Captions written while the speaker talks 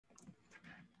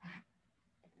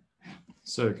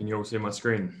So can you all see my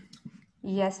screen?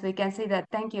 Yes, we can see that.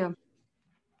 Thank you.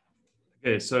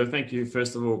 Okay, so thank you,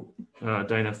 first of all,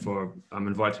 Dana, for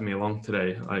inviting me along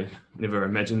today. I never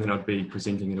imagined that I'd be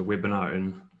presenting at a webinar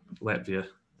in Latvia.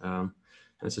 And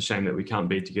it's a shame that we can't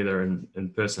be together in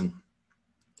person.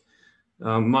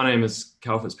 My name is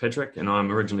Karl Fitzpatrick, and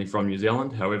I'm originally from New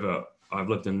Zealand. However, I've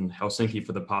lived in Helsinki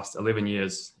for the past 11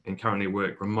 years and currently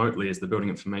work remotely as the Building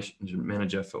Information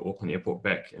Manager for Auckland Airport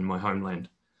back in my homeland.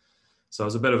 So it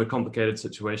was a bit of a complicated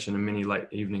situation and many late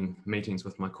evening meetings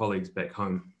with my colleagues back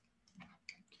home.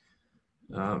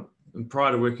 And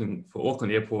prior to working for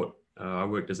Auckland Airport, I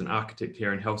worked as an architect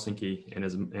here in Helsinki and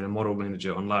as a model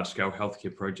manager on large-scale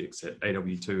healthcare projects at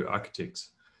AW2 Architects.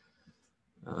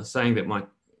 Saying that my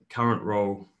current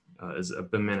role as a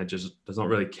BIM manager does not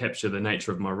really capture the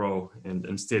nature of my role, and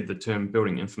instead the term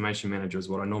Building Information Manager is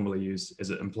what I normally use, as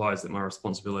it implies that my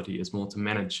responsibility is more to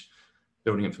manage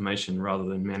building information rather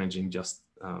than managing just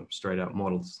straight out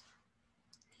models.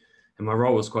 And my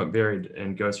role is quite varied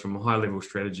and goes from a high level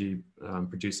strategy,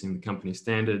 producing the company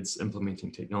standards,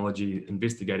 implementing technology,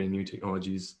 investigating new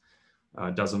technologies,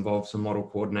 does involve some model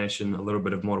coordination, a little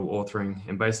bit of model authoring,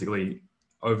 and basically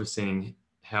overseeing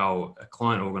how a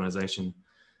client organization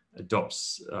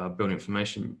adopts building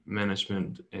information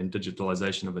management and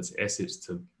digitalization of its assets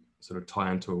to sort of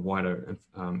tie into a wider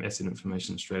asset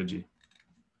information strategy.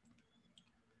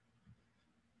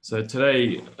 So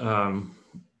today,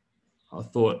 I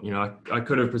thought, I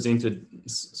could have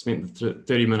spent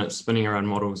 30 minutes spinning around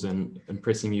models and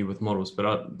impressing you with models,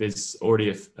 but there's already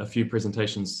a few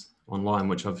presentations online,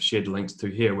 which I've shared links to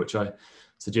here, which I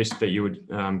suggest that you would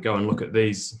go and look at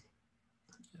these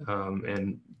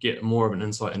and get more of an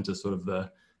insight into sort of the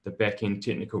back-end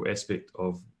technical aspect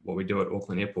of what we do at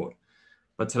Auckland Airport.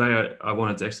 But today I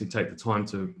wanted to actually take the time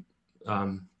to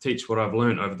teach what I've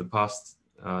learned over the past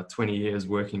 20 years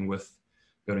working with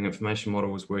building information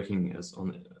models, working as on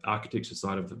the architecture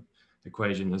side of the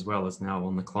equation, as well as now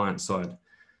on the client side.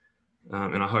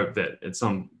 And I hope that at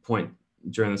some point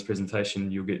during this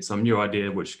presentation, you'll get some new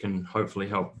idea which can hopefully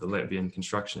help the Latvian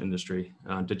construction industry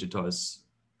digitize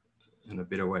in a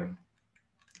better way.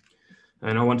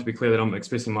 And I want to be clear that I'm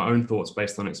expressing my own thoughts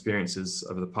based on experiences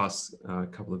over the past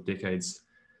couple of decades,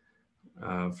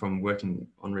 from working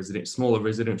on smaller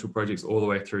residential projects all the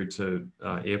way through to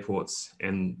airports,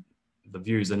 and the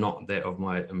views are not that of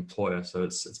my employer. So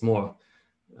it's more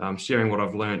sharing what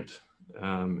I've learned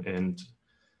and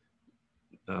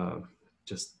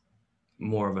just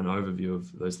more of an overview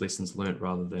of those lessons learned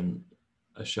rather than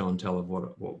a show and tell of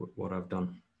what I've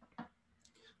done.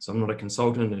 So I'm not a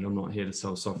consultant and I'm not here to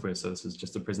sell software. So this is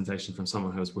just a presentation from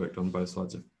someone who has worked on both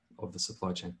sides of the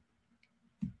supply chain.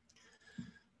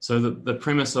 So the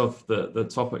premise of the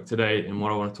topic today and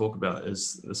what I want to talk about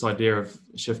is this idea of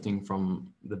shifting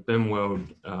from the BIM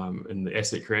world in the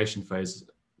asset creation phase,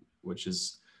 which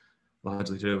is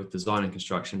largely to do with design and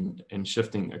construction, and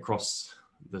shifting across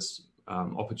this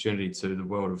opportunity to the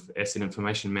world of asset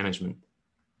information management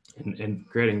and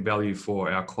creating value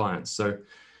for our clients. So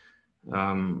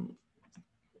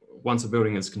once a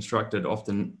building is constructed,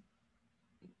 often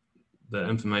the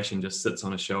information just sits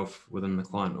on a shelf within the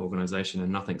client organization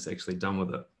and nothing's actually done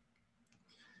with it.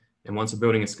 And once a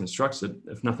building is constructed,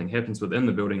 if nothing happens within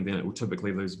the building, then it will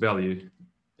typically lose value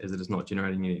as it is not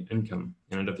generating any income.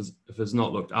 And if it's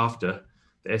not looked after,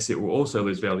 the asset will also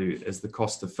lose value as the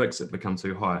cost to fix it become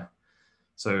too high.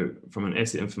 So from an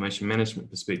asset information management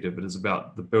perspective, it is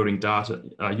about the building data,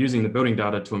 using the building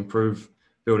data to improve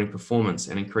building performance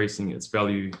and increasing its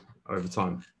value over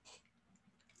time.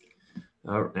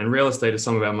 And real estate is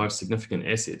some of our most significant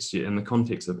assets, yet in the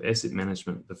context of asset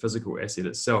management, the physical asset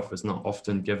itself is not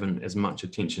often given as much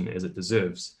attention as it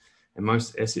deserves. And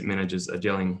most asset managers are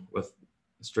dealing with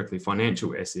strictly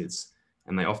financial assets,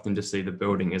 and they often just see the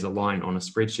building as a line on a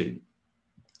spreadsheet.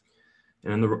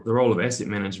 And in the role of asset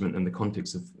management in the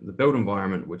context of the built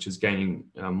environment, which is gaining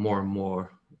more and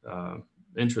more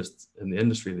interest in the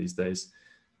industry these days,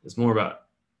 is more about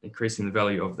increasing the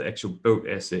value of the actual built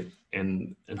asset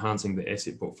and enhancing the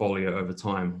asset portfolio over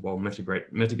time while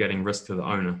mitigating risk to the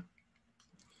owner.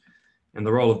 And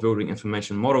the role of building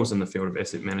information models in the field of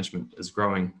asset management is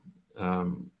growing.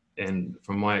 And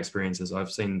from my experiences,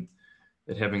 I've seen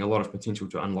it having a lot of potential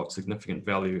to unlock significant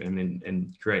value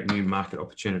and create new market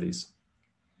opportunities.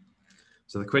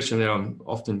 So the question that I'm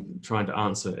often trying to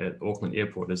answer at Auckland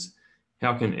Airport is,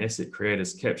 how can asset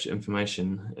creators capture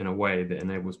information in a way that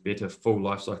enables better full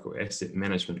lifecycle asset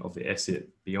management of the asset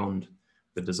beyond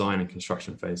the design and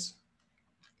construction phase?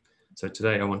 So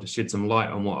today I want to shed some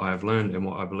light on what I have learned and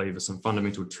what I believe are some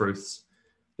fundamental truths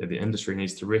that the industry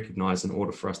needs to recognise in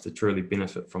order for us to truly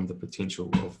benefit from the potential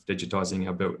of digitising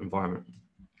our built environment.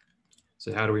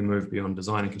 So how do we move beyond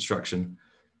design and construction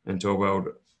into a world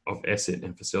of asset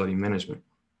and facility management?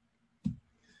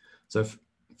 So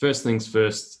first things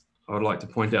first, I would like to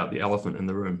point out the elephant in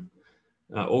the room.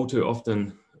 All too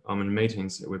often, I'm in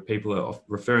meetings where people are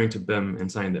referring to BIM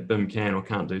and saying that BIM can or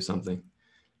can't do something.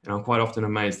 And I'm quite often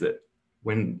amazed that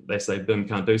when they say BIM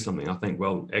can't do something, I think,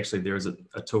 well, actually there is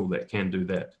a tool that can do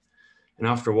that. And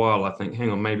after a while, I think, hang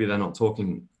on, maybe they're not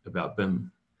talking about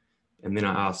BIM. And then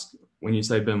I ask, when you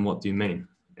say BIM, what do you mean?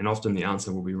 And often the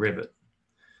answer will be Revit.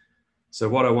 So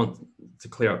what I want to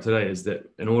clear up today is that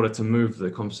in order to move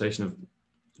the conversation of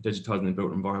digitizing the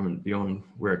built environment beyond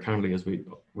where it currently is, we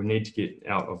need to get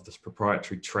out of this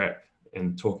proprietary trap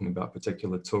and talking about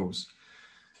particular tools.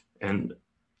 And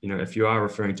if you are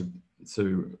referring to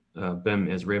BIM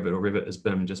as Revit or Revit as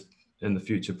BIM, just in the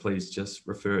future, please just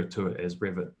refer to it as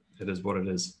Revit. It is what it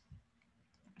is.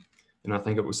 And I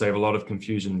think it will save a lot of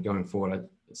confusion going forward.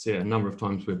 I see a number of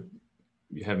times where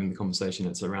you're having the conversation,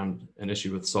 it's around an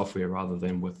issue with software rather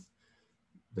than with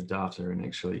the data and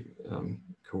actually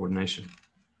coordination.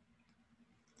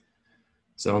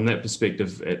 So on that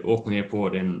perspective, at Auckland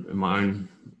Airport and in my own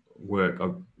work,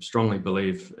 I strongly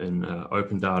believe in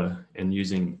open data and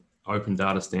using open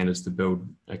data standards to build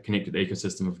a connected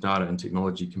ecosystem of data and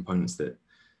technology components that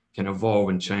can evolve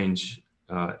and change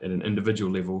at an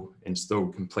individual level and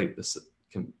still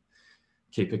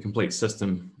keep a complete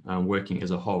system working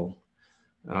as a whole.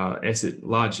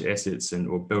 Large assets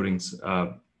or buildings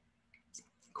are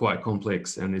quite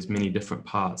complex, and there's many different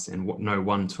parts, and no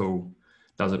one tool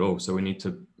does it all. So we need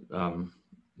to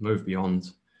move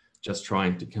beyond just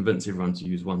trying to convince everyone to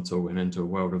use one tool and into a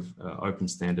world of open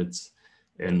standards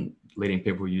and letting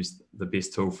people use the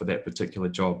best tool for that particular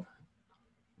job.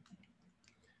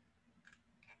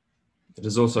 It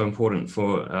is also important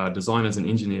for designers and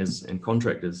engineers and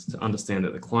contractors to understand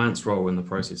that the client's role in the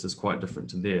process is quite different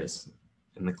to theirs.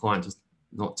 And the client does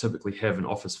not typically have an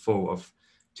office full of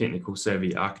technical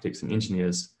savvy architects and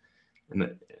engineers,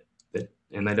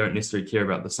 and they don't necessarily care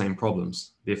about the same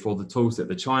problems. Therefore, the tools that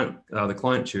the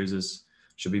client chooses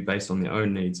should be based on their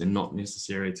own needs and not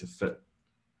necessary to fit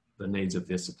the needs of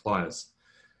their suppliers.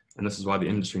 And this is why the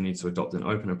industry needs to adopt an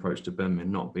open approach to BIM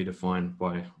and not be defined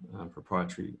by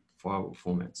proprietary file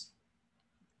formats.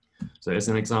 So as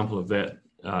an example of that,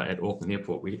 at Auckland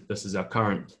Airport, this is our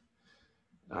current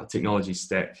technology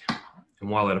stack. And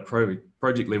while at a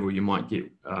project level, you might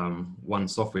get one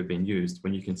software being used,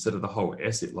 when you consider the whole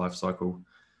asset lifecycle,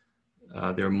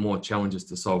 there are more challenges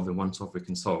to solve than one software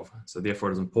can solve. So therefore,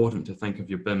 it is important to think of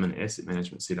your BIM and asset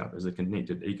management setup as a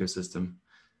connected ecosystem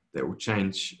that will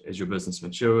change as your business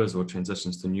matures or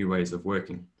transitions to new ways of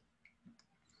working.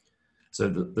 So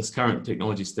this current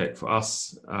technology stack for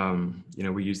us,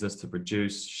 we use this to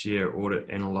produce, share, audit,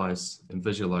 analyze, and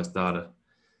visualize data.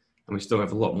 And we still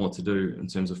have a lot more to do in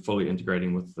terms of fully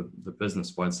integrating with the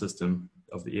business-wide system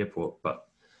of the airport, but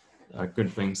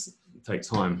good things take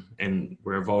time, and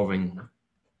we're evolving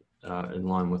in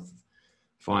line with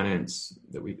finance,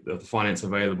 the finance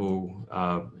available,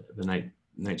 the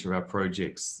nature of our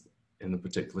projects, and the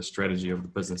particular strategy of the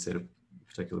business at a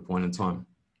particular point in time.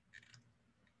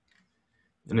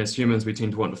 And as humans, we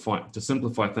tend to want to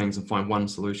simplify things and find one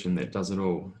solution that does it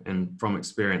all. And from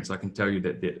experience, I can tell you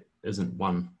that there isn't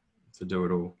one to do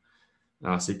it all.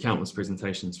 I see countless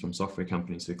presentations from software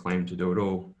companies who claim to do it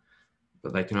all,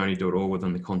 but they can only do it all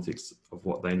within the context of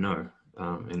what they know.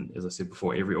 And as I said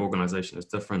before, every organization is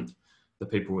different. The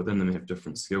people within them have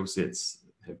different skill sets,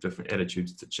 have different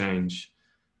attitudes to change.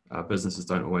 Businesses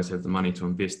don't always have the money to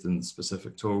invest in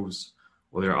specific tools,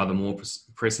 or there are other more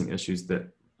pressing issues that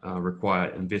require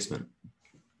investment.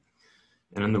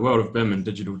 And in the world of BIM and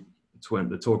digital twin,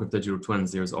 the talk of digital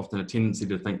twins, there is often a tendency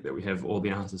to think that we have all the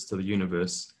answers to the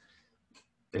universe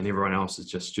and everyone else is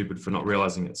just stupid for not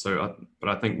realizing it. But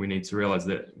I think we need to realize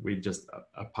that we're just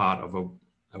a part of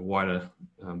a wider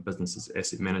business's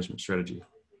asset management strategy.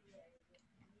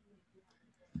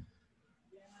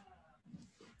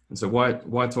 And so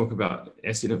why talk about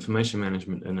asset information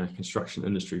management in a construction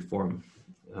industry forum?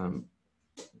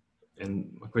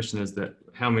 And my question is that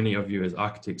how many of you as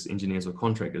architects, engineers, or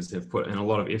contractors have put in a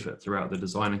lot of effort throughout the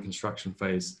design and construction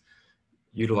phase,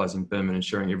 utilizing BIM and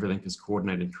ensuring everything is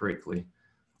coordinated correctly,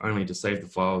 only to save the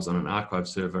files on an archive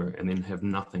server and then have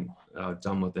nothing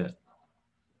done with that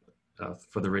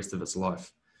for the rest of its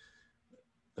life?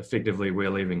 Effectively, we're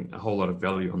leaving a whole lot of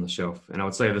value on the shelf. And I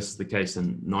would say this is the case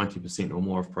in 90% or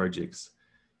more of projects.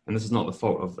 And this is not the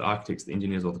fault of the architects, the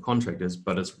engineers, or the contractors,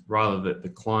 but it's rather that the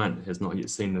client has not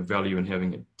yet seen the value in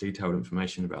having detailed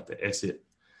information about the asset,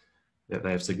 that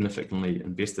they have significantly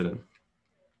invested in.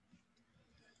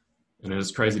 And it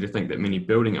is crazy to think that many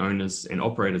building owners and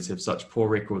operators have such poor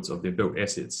records of their built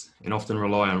assets and often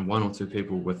rely on one or two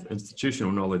people with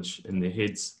institutional knowledge in their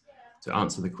heads to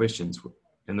answer the questions.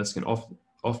 And this can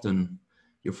often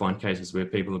you'll find cases where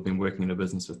people have been working in a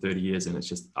business for 30 years and it's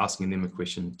just asking them a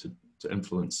question to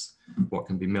influence what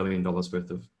can be $1 million worth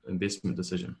of investment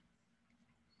decision.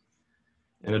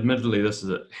 And admittedly, this is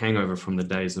a hangover from the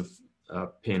days of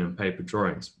pen and paper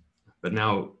drawings, but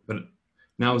now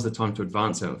is the time to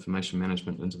advance our information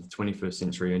management into the 21st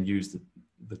century and use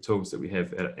the tools that we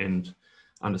have and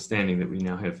understanding that we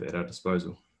now have at our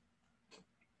disposal.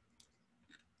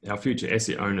 Our future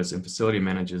asset owners and facility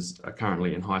managers are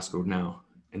currently in high school now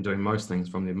and doing most things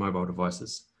from their mobile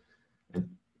devices. And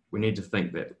we need to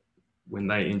think that when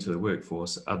they enter the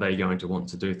workforce, are they going to want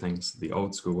to do things the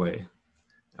old school way?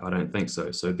 I don't think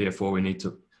so. So therefore we need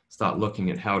to start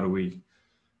looking at how do we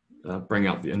bring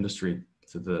up the industry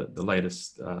to the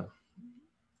latest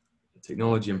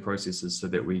technology and processes so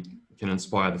that we can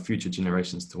inspire the future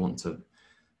generations to want to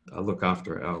look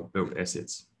after our built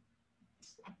assets.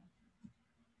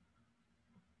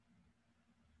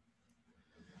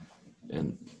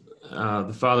 And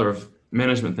the father of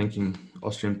management thinking,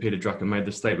 Austrian Peter Drucker, made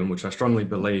this statement, which I strongly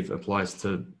believe applies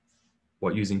to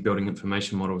what using building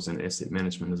information models and asset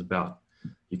management is about.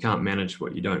 You can't manage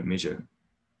what you don't measure.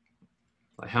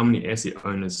 Like how many asset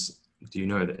owners do you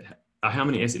know that, how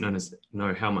many asset owners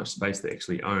know how much space they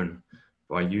actually own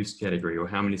by use category, or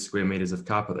how many square meters of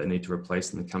carpet they need to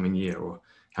replace in the coming year, or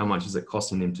how much is it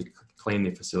costing them to clean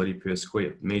their facility per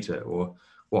square meter, or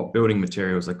what building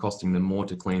materials are costing them more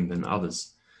to clean than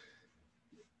others,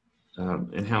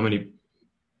 and how many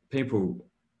people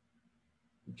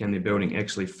can their building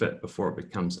actually fit before it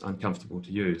becomes uncomfortable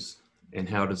to use, and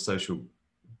how does social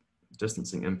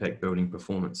distancing impact building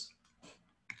performance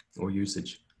or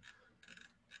usage.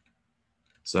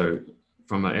 So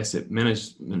from an asset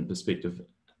management perspective,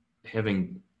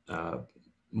 having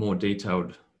more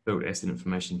detailed built asset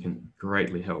information can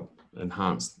greatly help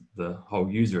enhance the whole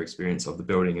user experience of the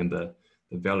building and the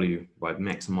value by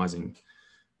maximizing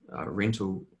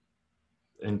rental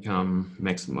income,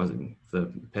 maximizing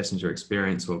the passenger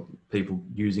experience or people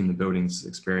using the building's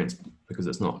experience because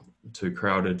it's not too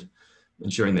crowded,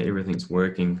 ensuring that everything's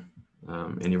working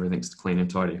and everything's clean and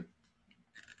tidy.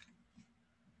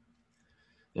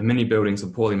 And many buildings are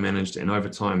poorly managed, and over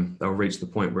time they'll reach the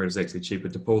point where it's actually cheaper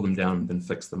to pull them down than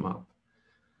fix them up.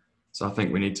 So I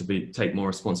think we need to take more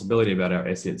responsibility about our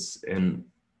assets and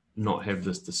not have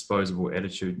this disposable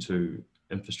attitude to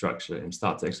infrastructure and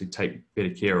start to actually take better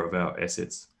care of our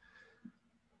assets.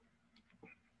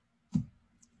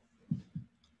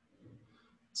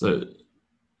 So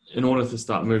in order to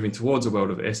start moving towards a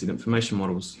world of asset information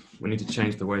models, we need to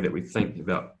change the way that we think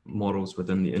about models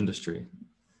within the industry.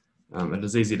 It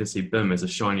is easy to see BIM as a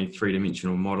shiny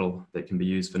three-dimensional model that can be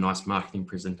used for nice marketing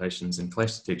presentations and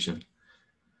clash detection.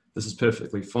 This is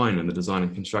perfectly fine in the design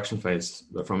and construction phase,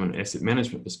 but from an asset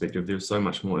management perspective, there's so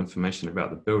much more information about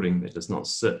the building that does not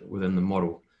sit within the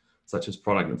model, such as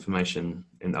product information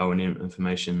and O&M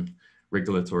information,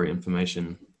 regulatory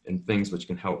information, and things which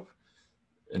can help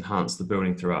enhance the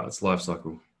building throughout its life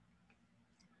cycle.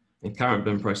 And current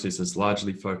BIM processes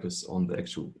largely focus on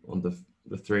the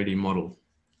 3D model.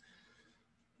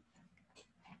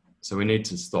 So we need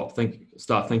to start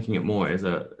thinking it more as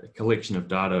a collection of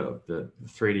data of the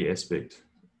 3D aspect,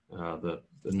 the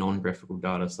non-graphical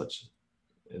data such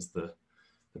as the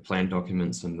plan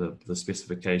documents and the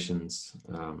specifications,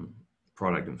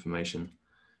 product information,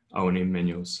 O&M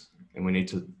manuals, and we need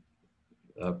to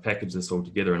package this all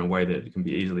together in a way that it can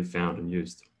be easily found and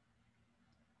used.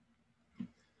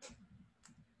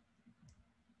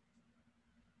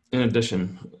 In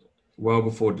addition, well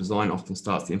before design often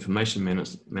starts, the information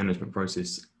management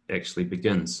process actually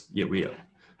begins, yet we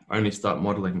only start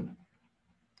modeling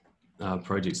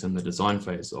projects in the design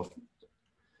phase.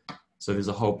 So there's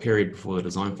a whole period before the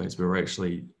design phase where we're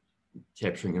actually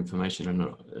capturing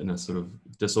information in a sort of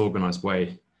disorganized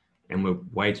way, and we're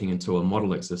waiting until a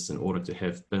model exists in order to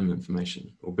have BIM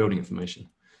information or building information.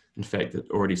 In fact, it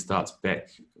already starts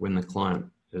back when the client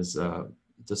is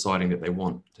deciding that they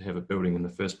want to have a building in the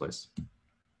first place.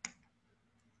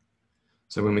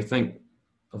 So when we think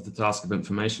of the task of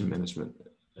information management,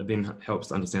 it then helps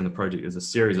to understand the project as a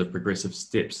series of progressive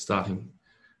steps starting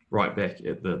right back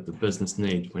at the business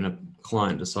need. When a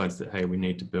client decides that, hey, we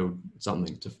need to build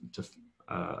something to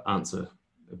answer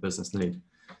a business need.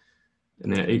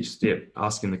 And then at each step,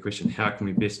 asking the question, how can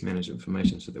we best manage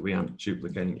information so that we aren't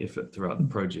duplicating effort throughout the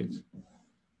project?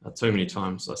 Too many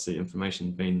times I see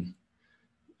information being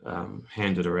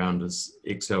handed around as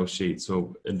Excel sheets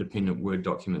or independent Word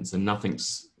documents, and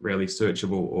nothing's really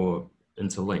searchable or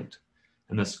interlinked.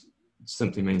 And this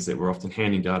simply means that we're often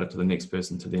handing data to the next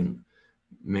person to then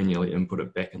manually input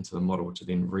it back into the model to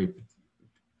then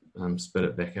spit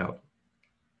it back out.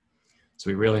 So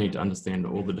we really need to understand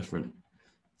all the different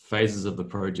phases of the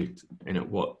project and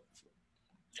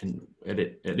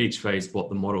at each phase what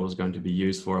the model is going to be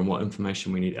used for and what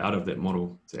information we need out of that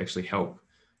model to actually help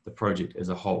the project as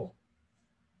a whole.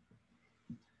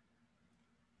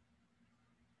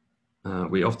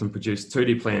 We often produce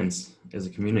 2D plans as a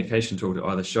communication tool to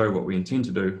either show what we intend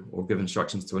to do or give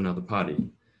instructions to another party.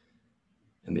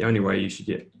 And the only way you should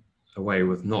get away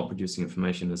with not producing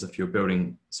information is if you're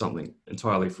building something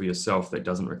entirely for yourself that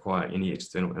doesn't require any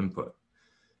external input.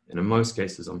 And in most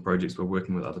cases on projects, we're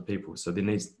working with other people. So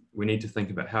we need to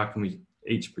think about how can we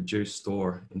each produce,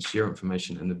 store, and share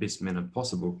information in the best manner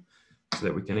possible so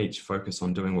that we can each focus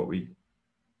on doing what we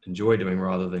enjoy doing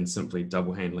rather than simply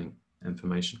double handling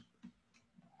information.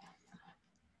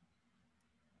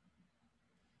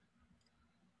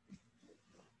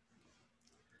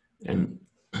 And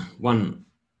one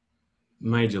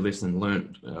major lesson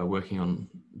learned working on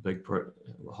big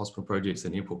hospital projects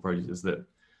and airport projects is that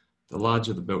the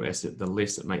larger the built asset, the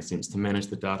less it makes sense to manage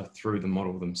the data through the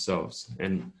model themselves.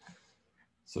 And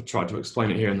so I tried to explain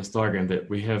it here in this diagram that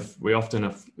we often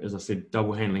have, as I said,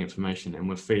 double handling information, and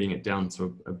we're feeding it down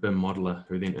to a BIM modeler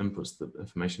who then inputs the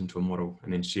information into a model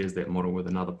and then shares that model with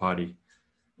another party.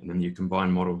 And then you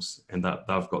combine models and that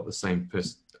they've got the same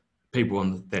people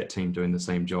on that team doing the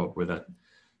same job, where they're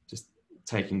just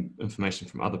taking information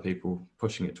from other people,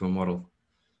 pushing it to a model,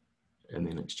 and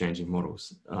then exchanging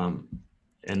models.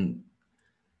 And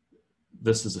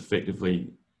this is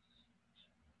effectively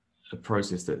a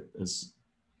process that is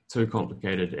too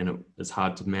complicated and it is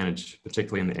hard to manage,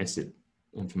 particularly in the asset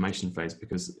information phase,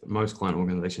 because most client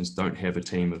organizations don't have a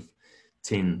team of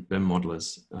 10 BIM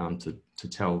modelers to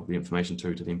tell the information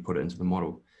to then put it into the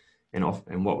model.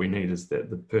 And what we need is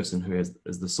that the person who is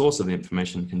the source of the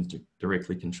information can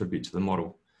directly contribute to the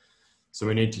model. So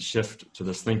we need to shift to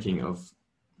this thinking of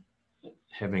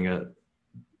having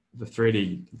the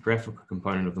 3D graphical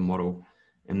component of the model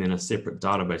and then a separate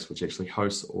database which actually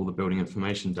hosts all the building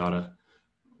information data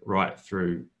right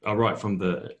from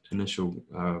the initial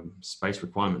space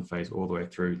requirement phase all the way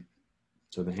through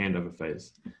to the handover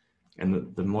phase.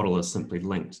 And the model is simply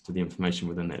linked to the information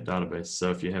within that database.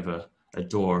 So if you have a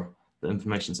door, the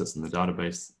information sits in the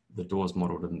database, the door is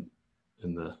modeled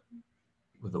with the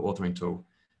authoring tool,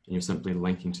 and you're simply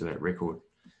linking to that record.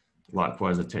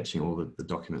 Likewise, attaching all the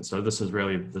documents. So this is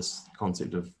really this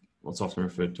concept of what's often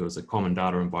referred to as a common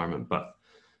data environment, but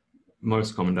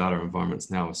most common data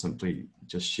environments now are simply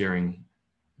just sharing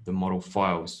the model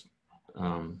files,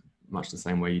 much the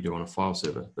same way you do on a file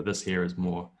server. But this here is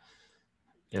more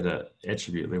at an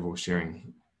attribute level,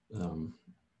 sharing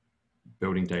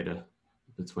building data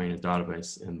between a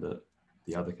database and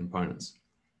the other components.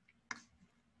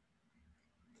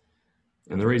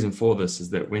 And the reason for this is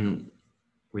that when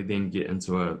we then get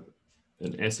into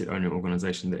an asset owner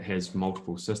organization that has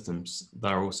multiple systems,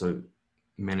 they're also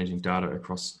managing data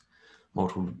across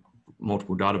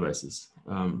multiple databases.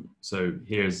 So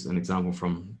here's an example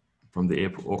from the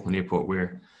Auckland airport,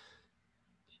 where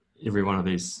every one of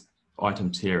these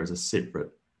items here is a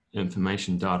separate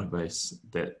information database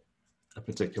that a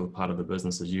particular part of the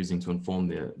business is using to inform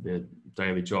their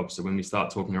daily job. So when we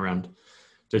start talking around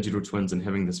digital twins and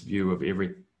having this view of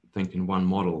everything in one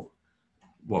model,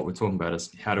 what we're talking about is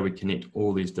how do we connect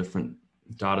all these different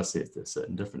data sets that sit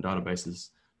in different databases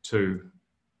to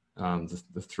the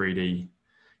 3D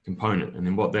component. And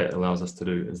then what that allows us to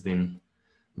do is then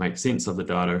make sense of the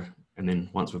data. And then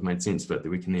once we've made sense of it,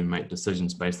 we can then make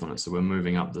decisions based on it. So we're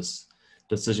moving up this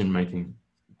decision-making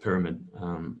pyramid.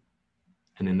 And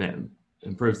then that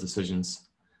improves decisions,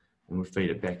 and we feed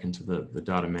it back into the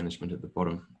data management at the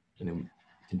bottom, and then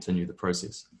continue the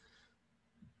process.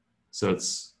 So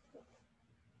it's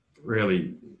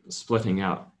really splitting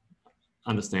out,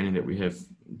 understanding that we have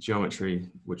geometry,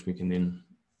 which we can then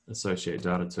associate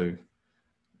data to.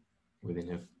 We then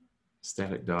have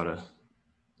static data,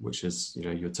 which is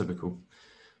your typical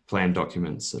plan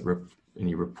documents,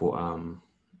 any report,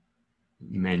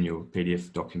 manual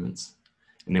PDF documents.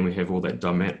 And then we have all that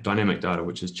dynamic data,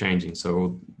 which is changing. So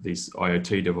all these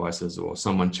IoT devices, or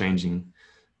someone changing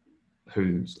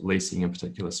who's leasing a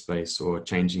particular space, or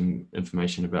changing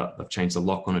information about they've changed the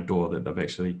lock on a door, that they've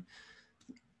actually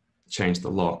changed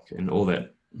the lock, and all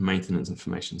that maintenance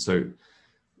information. So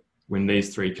when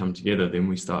these three come together, then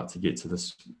we start to get to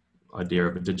this idea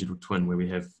of a digital twin, where we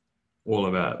have all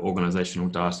of our organizational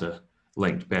data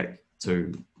linked back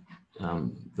to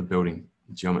the building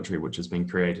geometry which has been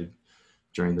created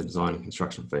during the design and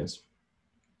construction phase.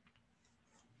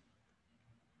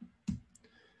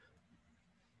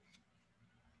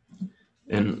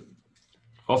 And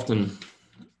often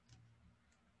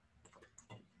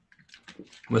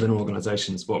within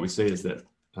organizations, what we see is that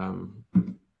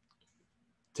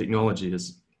technology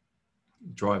is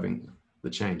driving the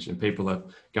change, and people are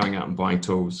going out and buying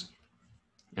tools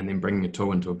and then bringing a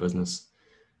tool into a business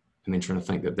and then trying to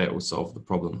think that that will solve the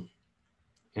problem.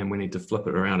 And we need to flip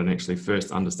it around and actually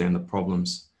first understand the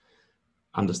problems,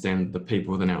 understand the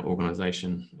people within our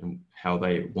organization and how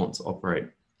they want to operate,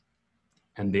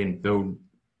 and then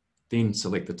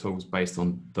select the tools based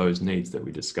on those needs that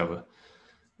we discover.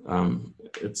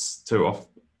 It's too often,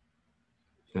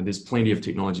 there's plenty of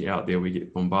technology out there. We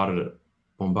get bombarded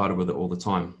with it all the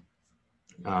time.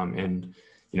 And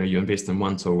you invest in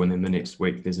one tool and then the next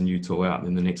week there's a new tool out, and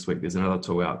then the next week there's another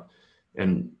tool out.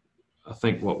 And I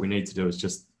think what we need to do is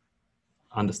just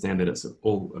understand that it's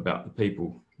all about the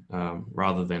people,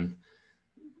 rather than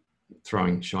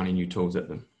throwing shiny new tools at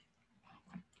them.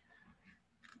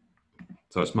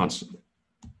 So it's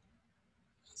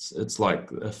like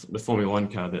the Formula One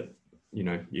car that,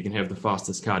 you can have the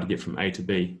fastest car to get from A to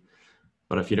B,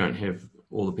 but if you don't have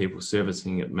all the people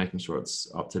servicing it, making sure it's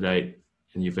up to date,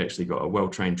 and you've actually got a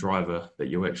well-trained driver, that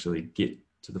you actually get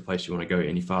to the place you want to go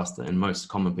any faster. And most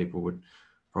common people would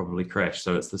probably crash.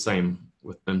 So it's the same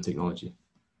with BIM technology.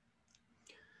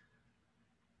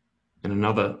 And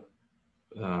another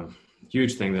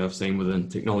huge thing that I've seen within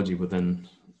technology, within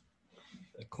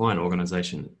a client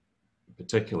organization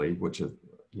particularly, which are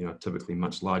typically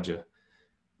much larger,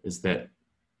 is that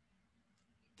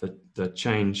the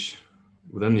change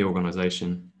within the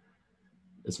organization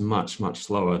is much, much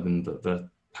slower than the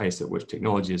pace at which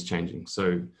technology is changing.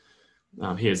 So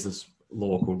here's this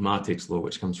law called Martech's law,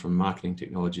 which comes from marketing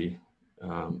technology.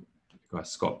 Guy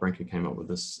Scott Brinker came up with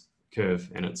this curve,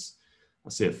 and I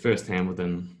see it firsthand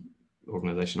within the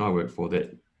organization I work for,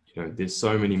 that there's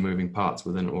so many moving parts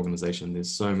within an organization.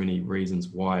 There's so many reasons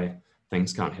why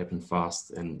things can't happen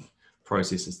fast and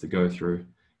processes to go through,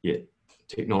 yet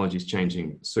technology is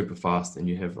changing super fast, and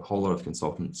you have a whole lot of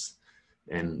consultants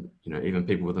and even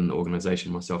people within the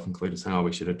organization, myself included, saying, oh,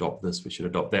 we should adopt this, we should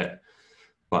adopt that.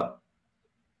 But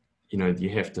you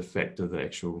have to factor the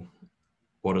actual,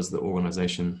 what is the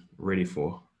organization ready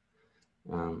for?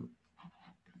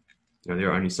 There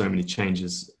are only so many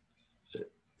changes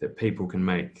that people can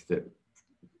make, that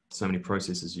so many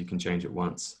processes you can change at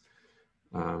once,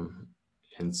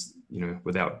 and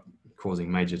without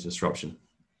causing major disruption.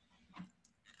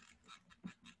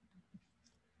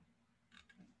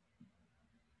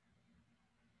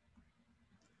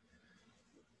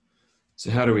 So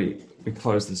how do we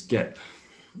close this gap?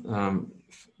 I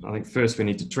think first we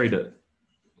need to treat it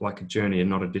like a journey and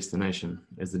not a destination,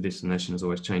 as the destination is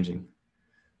always changing.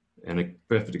 And a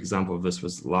perfect example of this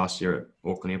was last year at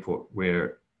Auckland Airport,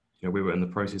 where we were in the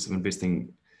process of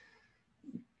investing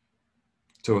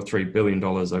 $2 or $3 billion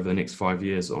over the next 5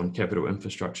 years on capital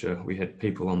infrastructure. We had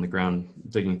people on the ground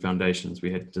digging foundations.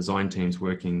 We had design teams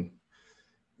working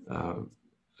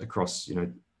across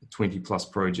 20 plus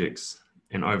projects.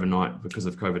 And overnight, because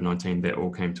of COVID-19, that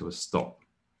all came to a stop.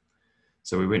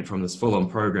 So we went from this full-on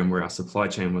program where our supply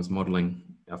chain was modeling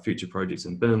our future projects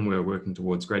in BIM. We were working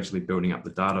towards gradually building up the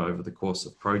data over the course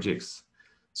of projects,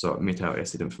 so it met our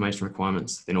asset information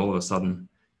requirements. Then all of a sudden,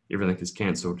 everything is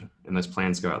cancelled and those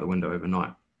plans go out the window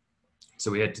overnight.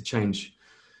 So we had to change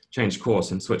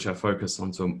course and switch our focus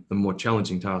onto the more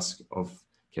challenging task of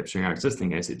capturing our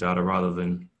existing asset data, rather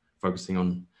than focusing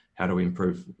on how do we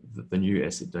improve the new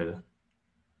asset data.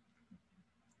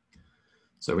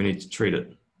 So we need to treat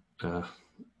it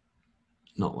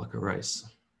not like a race.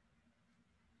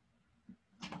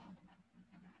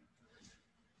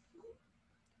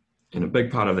 And a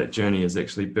big part of that journey is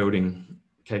actually building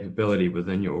capability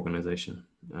within your organization.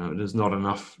 It is not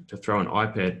enough to throw an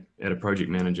iPad at a project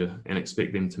manager and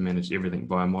expect them to manage everything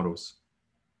via models.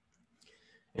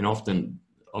 And often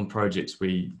on projects,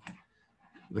 the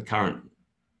current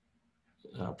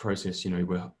process,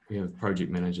 we have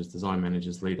project managers, design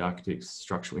managers, lead architects,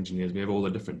 structural engineers. We have all the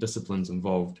different disciplines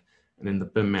involved. And then the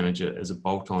BIM manager is a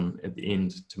bolt-on at the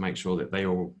end to make sure that they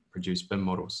all produce BIM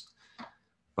models.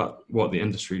 But what the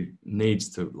industry needs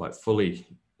to fully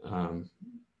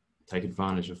take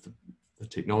advantage of the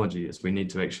technology is we need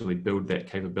to actually build that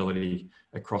capability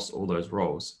across all those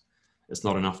roles. It's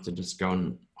not enough to just go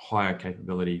and hire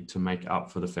capability to make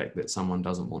up for the fact that someone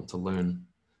doesn't want to learn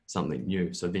something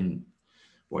new. So then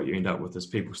what you end up with is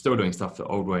people still doing stuff the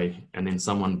old way, and then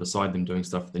someone beside them doing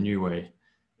stuff the new way,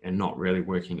 and not really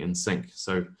working in sync.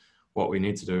 So what we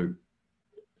need to do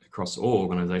across all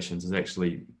organizations is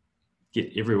actually get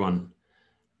everyone,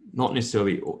 not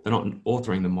necessarily, they're not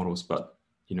authoring the models, but,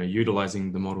 you know,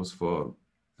 utilizing the models for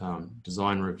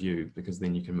design review, because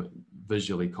then you can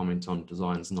visually comment on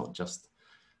designs, not just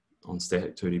on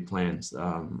static 2D plans.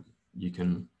 You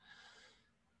can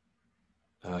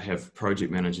have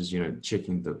project managers, you know,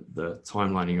 checking the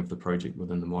timelining of the project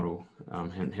within the model,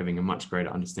 and having a much greater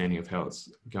understanding of how it's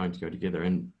going to go together,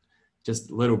 and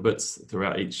just little bits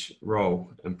throughout each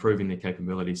role, improving their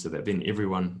capability so that then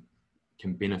everyone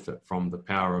can benefit from the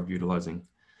power of utilizing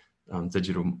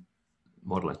digital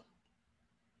modeling.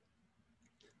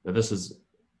 But this is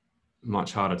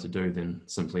much harder to do than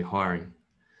simply hiring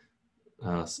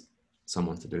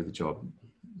someone to do the job,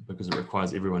 because it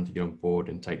requires everyone to get on board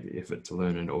and take the effort to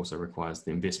learn, and it also requires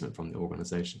the investment from the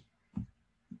organization.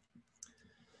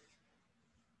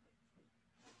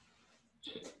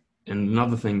 And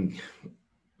another thing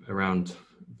around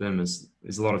BIM is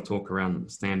there's a lot of talk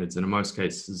around standards, and in most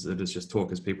cases it is just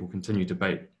talk as people continue to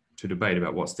debate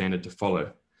about what standard to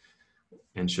follow,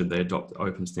 and should they adopt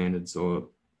open standards, or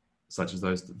such as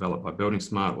those developed by Building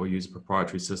Smart, or use a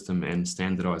proprietary system and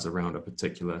standardize around a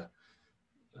particular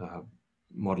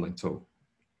modeling tool,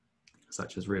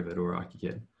 such as Revit or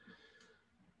ArchiCAD.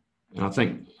 And I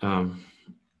think,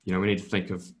 you know, we need to think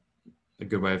of a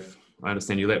good way of, I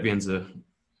understand you Latvians are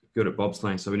good at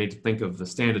bobsleighing, so we need to think of the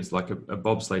standards like a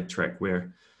bobsleigh track,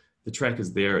 where the track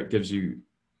is there, it gives you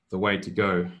the way to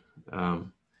go,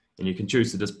 and you can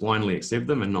choose to just blindly accept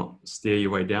them and not steer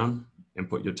your way down and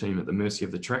put your team at the mercy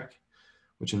of the track,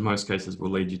 which in most cases will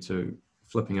lead you to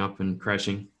flipping up and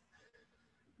crashing.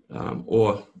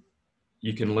 Or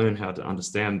you can learn how to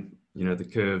understand, you know, the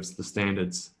curves, the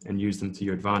standards, and use them to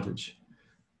your advantage.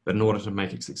 But in order to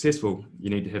make it successful, you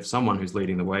need to have someone who's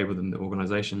leading the way within the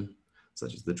organization,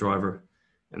 such as the driver.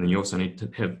 And then you also need to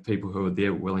have people who are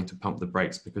there willing to pump the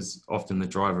brakes, because often the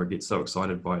driver gets so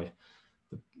excited by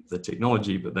the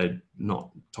technology, but they're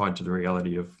not tied to the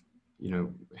reality of, you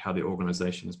know, how the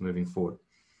organization is moving forward.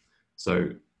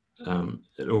 So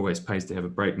it always pays to have a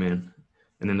brake man.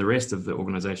 And then the rest of the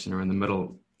organization are in the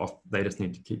middle of, they just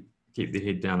need to keep their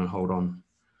head down and hold on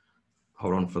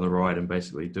for the ride, and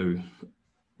basically do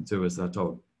as they're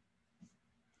told.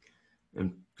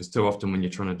 And because too often when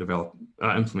you're trying to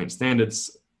implement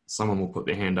standards, someone will put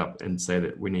their hand up and say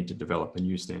that we need to develop a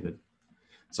new standard.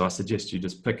 So I suggest you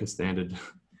just pick a standard,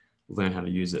 learn how to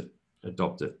use it,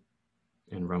 adopt it,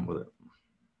 and run with it.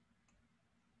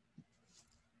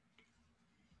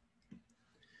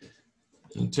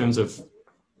 In terms of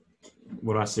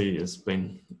what I see as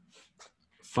being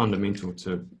fundamental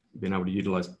to being able to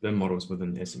utilize BIM models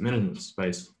within the asset management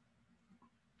space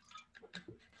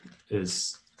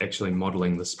is actually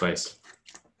modeling the space.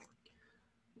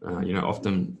 You know,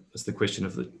 often it's the question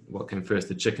of what came first,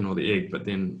 the chicken or the egg, but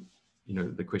then, you know,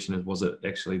 the question is, was it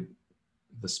actually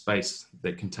the space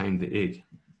that contained the egg?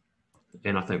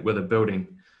 And I think with a building,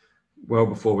 well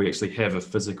before we actually have a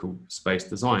physical space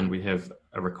design, we have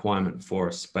a requirement for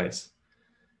a space.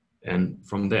 And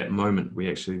from that moment, we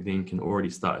actually then can already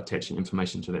start attaching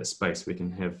information to that space. We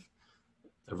can have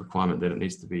a requirement that it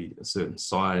needs to be a certain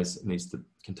size, it needs to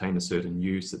contain a certain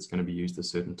use, it's going to be used at a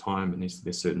certain time, it needs to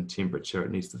be a certain temperature, it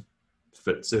needs to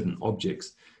fit certain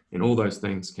objects. And all those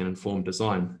things can inform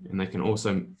design, and they can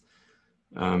also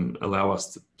allow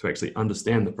us to actually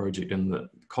understand the project and the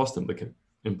cost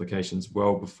implications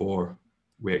well before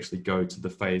we actually go to the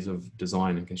phase of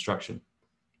design and construction.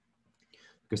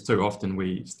 Because too often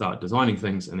we start designing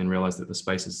things and then realize that the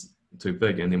space is too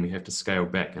big, and then we have to scale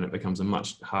back, and it becomes a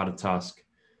much harder task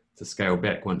to scale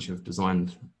back once you've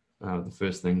designed the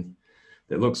first thing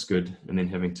that looks good, and then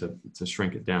having to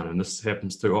shrink it down. And this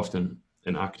happens too often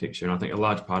in architecture. And I think a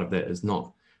large part of that is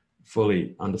not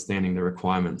fully understanding the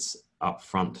requirements up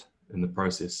front in the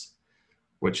process,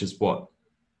 which is what,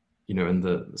 you know, in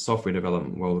the software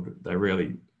development world, they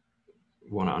really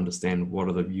want to understand what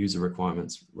are the user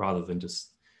requirements rather than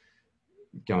just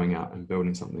going out and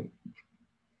building something.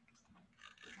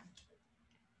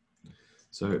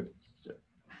 So,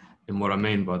 and what I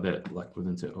mean by that, like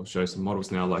I'll show some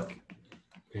models now, like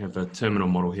we have a terminal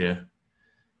model here.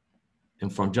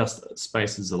 And from just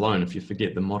spaces alone, if you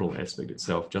forget the model aspect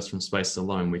itself, just from spaces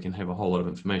alone, we can have a whole lot of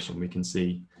information. We can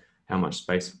see how much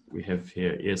space we have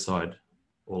here, airside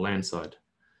or landside.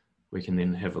 We can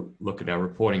then have a look at our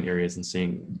reporting areas and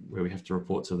seeing where we have to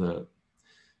report to the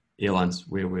airlines,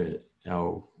 where we're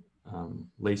our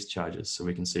lease charges. So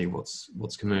we can see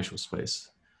what's commercial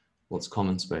space, what's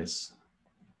common space,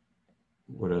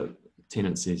 what are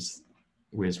tenancies,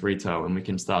 where's retail, and we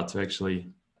can start to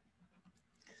actually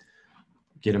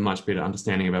get a much better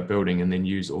understanding of our building, and then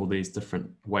use all these different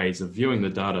ways of viewing the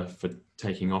data for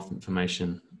taking off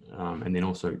information, and then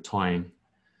also tying,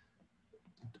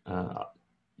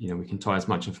 we can tie as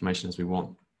much information as we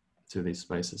want to these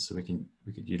spaces. So we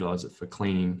could utilize it for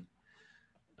cleaning,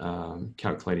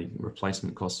 calculating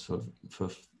replacement costs for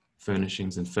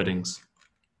furnishings and fittings,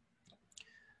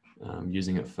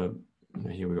 using it for,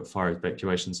 here we've got fire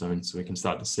evacuation zones, so we can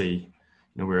start to see,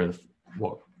 where are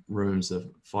what rooms are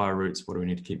fire routes, what do we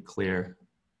need to keep clear,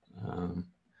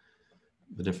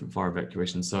 the different fire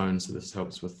evacuation zones. So this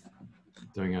helps with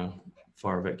doing our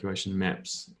fire evacuation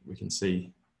maps. We can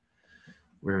see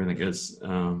where everything is,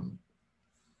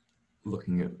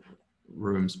 looking at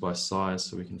rooms by size,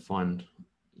 so we can find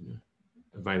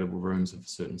available rooms of a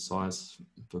certain size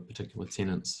for particular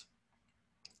tenants,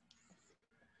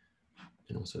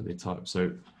 and also their type.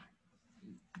 So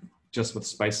just with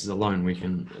spaces alone, we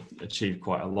can achieve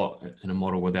quite a lot in a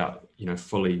model without,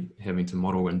 fully having to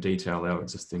model in detail our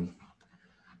existing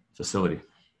facility.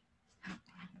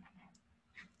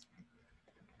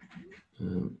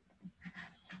 And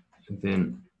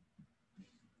then,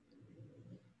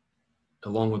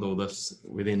 along with all this,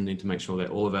 we then need to make sure that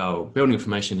all of our building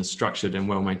information is structured and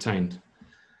well maintained,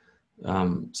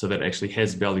 so that it actually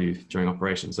has value during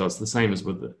operation. So it's the same as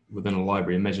within a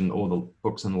library. Imagine all the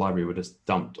books in the library were just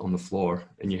dumped on the floor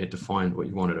and you had to find what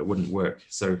you wanted. It wouldn't work.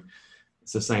 So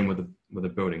it's the same with a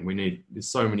building. There's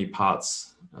so many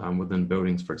parts within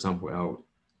buildings. For example, our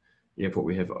airport,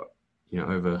 we have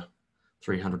over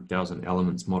 300,000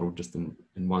 elements modeled just in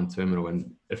one terminal,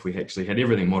 and if we actually had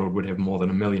everything modeled, we'd have more than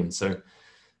 1 million. So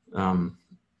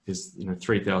there's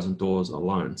 3,000 doors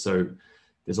alone. So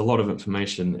there's a lot of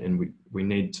information, and we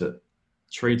need to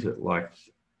treat it like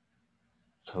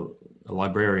a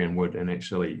librarian would, and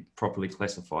actually properly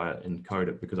classify it and code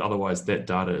it, because otherwise that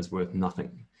data is worth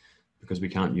nothing because we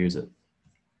can't use it.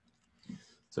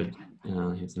 So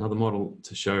here's another model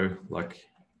to show, like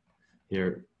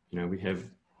here, we have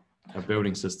our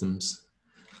building systems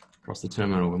across the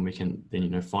terminal, and we can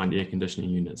then find air conditioning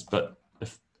units. But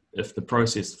if the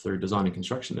process through design and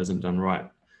construction isn't done right,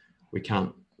 we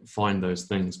can't find those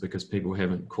things because people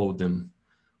haven't called them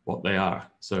what they are.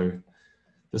 So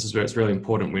this is where it's really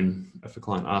important if a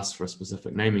client asks for a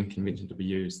specific naming convention to be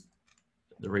used,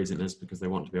 the reason is because they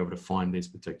want to be able to find these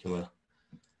particular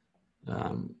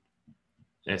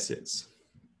assets.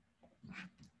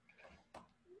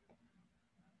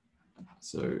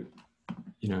 So,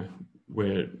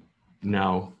 we're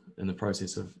now in the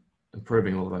process of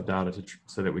improving all of our data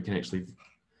so that we can actually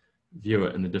view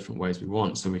it in the different ways we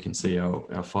want. So we can see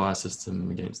our fire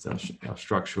system against our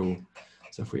structural.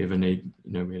 So if we ever need,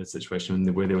 we had a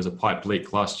situation where there was a pipe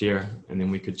leak last year, and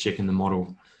then we could check in the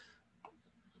model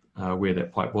where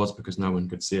that pipe was, because no one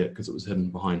could see it because it was hidden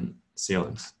behind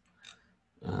ceilings.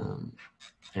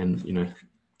 But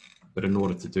in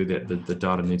order to do that, the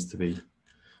data needs to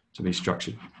be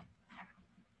structured.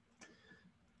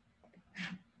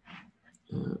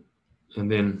 And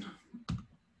then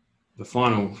the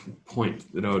final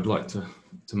point that I would like to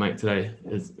make today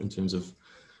is in terms of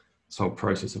this whole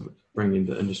process of bringing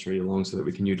the industry along so that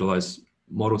we can utilize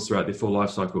models throughout their full life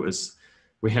cycle, is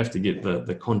we have to get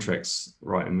the contracts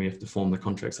right, and we have to form the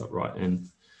contracts up right. And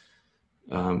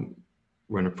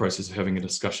we're in a process of having a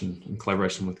discussion in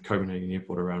collaboration with Copenhagen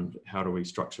Airport around how do we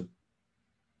structure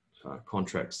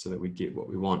contracts so that we get what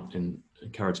we want and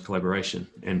encourage collaboration.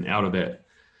 And out of that,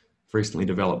 I've recently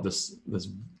developed this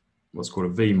what's called a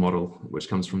V model, which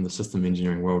comes from the system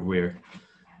engineering world, where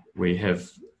we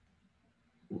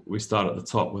start at the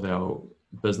top with our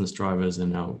business drivers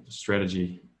and our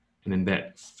strategy, and then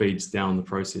that feeds down the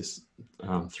process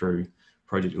through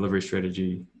project delivery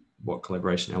strategy, what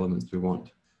collaboration elements we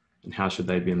want, and how should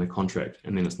they be in the contract.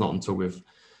 And then it's not until we've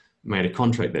made a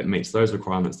contract that meets those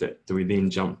requirements that do we then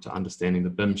jump to understanding the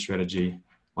BIM strategy.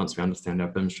 Once we understand our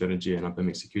BIM strategy and our BIM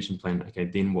execution plan, okay,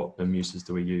 then what BIM uses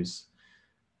do we use?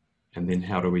 And then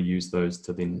how do we use those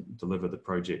to then deliver the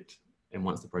project? And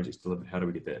once the project's delivered, how do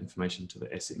we get that information to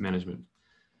the asset management?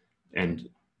 And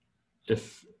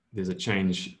if there's a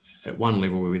change at one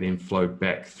level, we then flow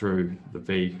back through the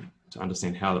V to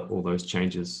understand how all those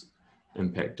changes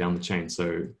impact down the chain.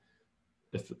 So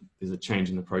if there's a change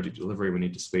in the project delivery, we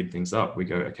need to speed things up. We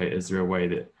go, okay, is there a way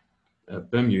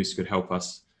that BIM use could help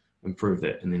us improve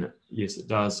that? And then yes, it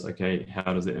does. Okay,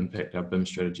 how does it impact our BIM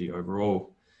strategy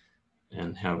overall?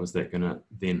 And how is that going to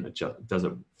then adjust? Does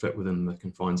it fit within the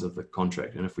confines of the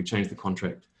contract? And if we change the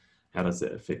contract, how does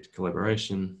that affect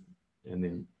collaboration? And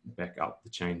then back up the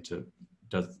chain to,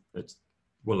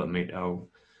 will it meet our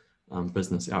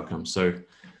business outcomes? So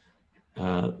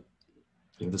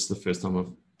this is the first time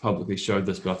I've publicly showed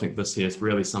this, but I think this here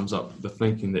really sums up the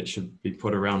thinking that should be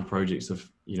put around projects of,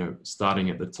 you know, starting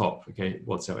at the top. Okay,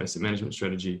 what's our asset management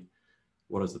strategy?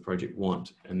 What does the project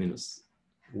want? And then it's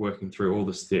working through all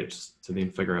the steps to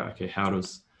then figure out, okay, how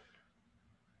does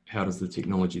the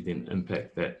technology then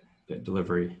impact that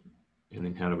delivery? And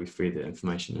then how do we feed that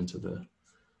information into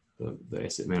the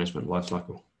asset management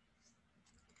lifecycle?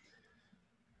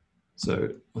 So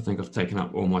I think I've taken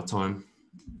up all my time.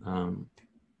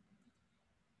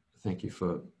 Thank you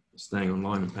for staying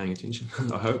online and paying attention,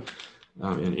 I hope.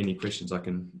 And any questions, I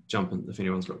can jump in. If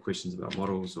anyone's got questions about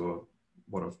models or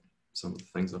some of the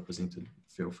things I presented,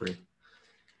 feel free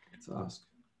to ask.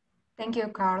 Thank you,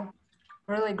 Karl.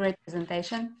 Really great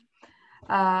presentation.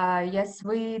 Yes,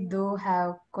 we do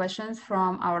have questions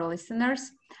from our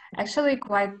listeners. Actually,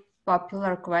 quite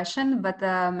popular question, but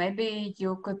maybe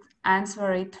you could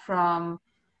answer it from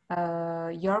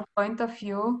your point of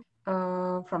view,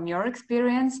 from your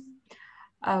experience.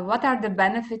 What are the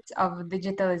benefits of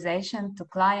digitalization to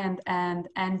client and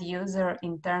end user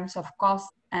in terms of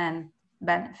cost and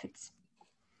benefits?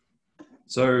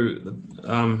 So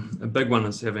a big one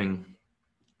is having,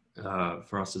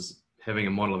 for us, is having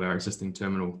a model of our existing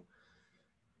terminal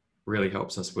really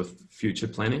helps us with future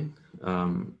planning.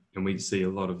 And we see a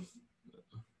lot of,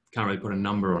 can't really put a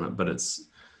number on it, but it's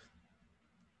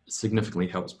significantly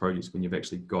helps projects when you've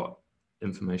actually got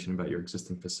information about your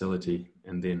existing facility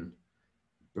and then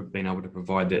being able to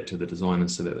provide that to the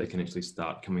designers so that they can actually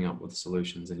start coming up with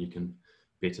solutions, and you can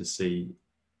better see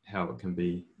how it can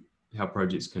be, how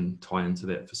projects can tie into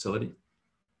that facility.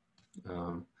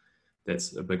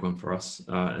 That's a big one for us.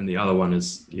 And the other one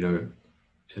is, you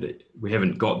know, we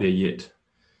haven't got there yet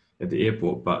at the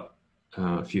airport, but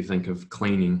if you think of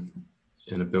cleaning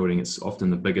in a building, it's often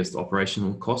the biggest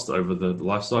operational cost over the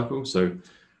life cycle. So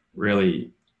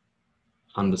really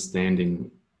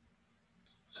understanding,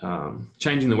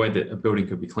 changing the way that a building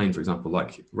could be cleaned, for example,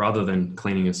 like rather than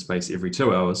cleaning a space every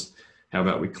 2 hours, how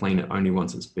about we clean it only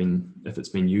once if it's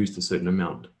been used a certain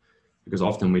amount? Because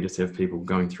often we just have people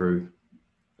going through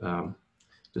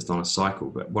just on a cycle,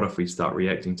 but what if we start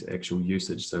reacting to actual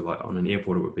usage? So like on an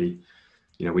airport, it would be,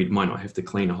 you know, we might not have to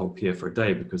clean a whole pier for a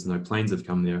day because no planes have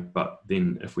come there. But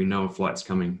then if we know a flight's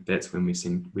coming, that's when we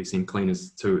send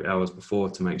cleaners 2 hours before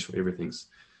to make sure everything's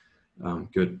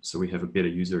good. So we have a better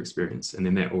user experience. And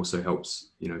then that also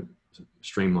helps, you know,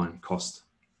 streamline cost.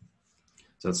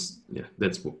 So that's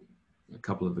a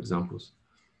couple of examples.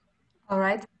 All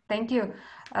right, thank you.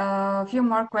 A few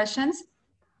more questions.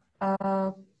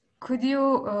 Could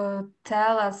you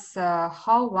tell us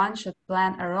how one should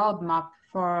plan a roadmap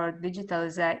for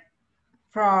digitalization,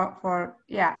 for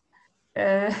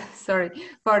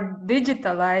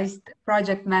digitalized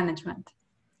project management?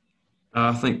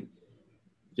 I think,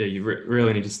 yeah, you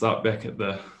really need to start back at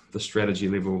the strategy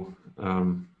level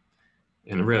and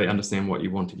really understand what you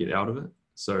want to get out of it.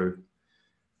 So,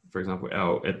 for example,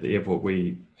 at the airport,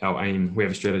 we have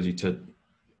a strategy to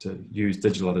use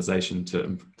digitalization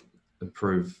to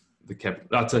improve to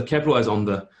capitalize on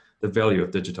the value of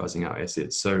digitizing our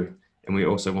assets. So, and we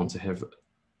also want to have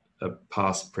a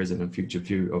past, present, and future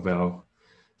view of our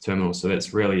terminal. So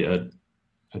that's really a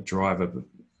driver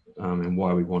and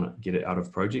why we want to get it out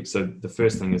of projects. So the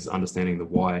first thing is understanding the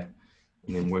why,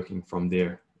 and then working from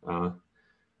there.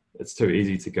 It's too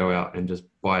easy to go out and just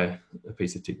buy a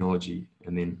piece of technology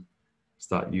and then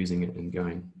start using it and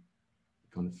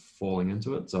kind of falling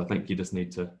into it. So I think you just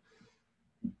need to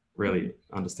really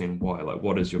understand why. Like,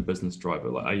 what is your business driver?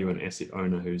 Like, are you an asset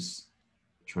owner who's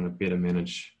trying to better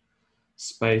manage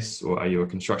space, or are you a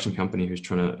construction company who's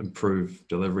trying to improve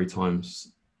delivery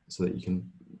times so that you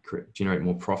can generate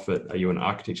more profit? Are you an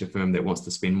architecture firm that wants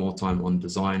to spend more time on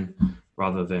design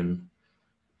rather than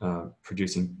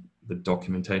producing the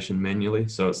documentation manually?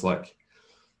 So it's like,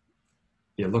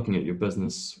 yeah, looking at your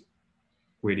business,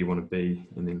 where do you want to be,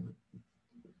 and then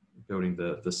building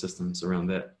the systems around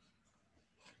that.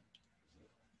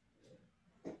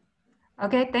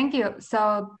 Okay, thank you.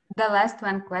 So the last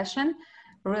one question,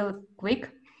 real quick.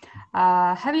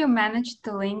 Have you managed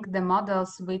to link the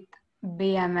models with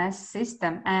BMS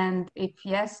system? And if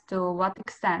yes, to what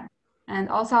extent? And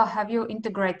also, have you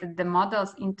integrated the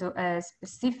models into a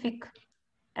specific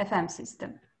FM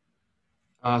system?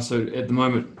 So at the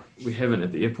moment, we haven't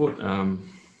at the airport.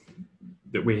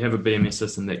 That we have a BMS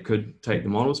system that could take the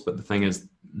models, but the thing is,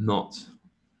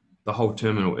 the whole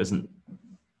terminal isn't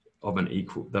of an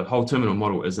equal. The whole terminal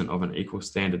model isn't of an equal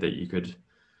standard that you could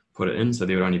put it in. So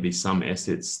there would only be some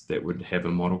assets that would have a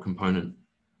model component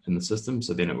in the system.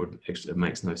 So then it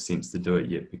makes no sense to do it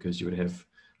yet, because you would have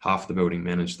half the building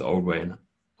managed the old way and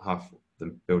half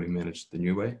the building managed the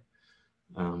new way.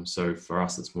 So for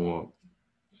us, it's more,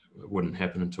 it wouldn't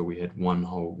happen until we had one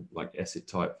whole like asset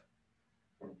type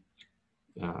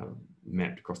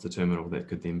mapped across the terminal that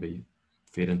could then be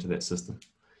fed into that system.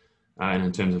 And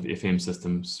in terms of FM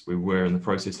systems, we were in the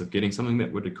process of getting something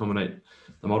that would accommodate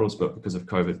the models, but because of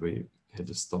COVID, we had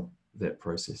to stop that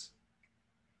process.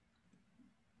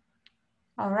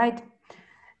 All right.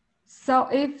 So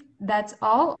if that's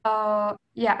all,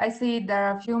 yeah, I see there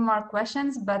are a few more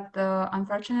questions, but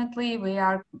unfortunately we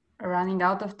are running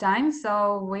out of time,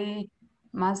 so we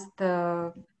must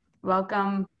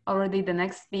welcome already the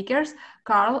next speakers.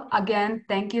 Karl, again,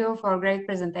 thank you for a great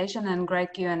presentation and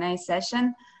great Q&A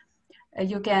session.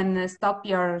 You can stop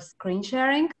your screen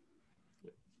sharing.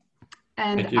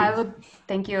 And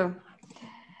thank you.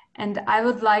 And I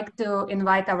would like to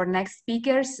invite our next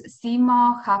speakers,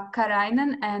 Simo,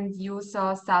 Hakkarainen and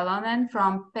Juuso Salonen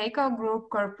from Peikko Group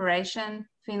Corporation,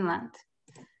 Finland.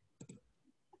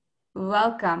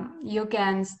 Welcome. You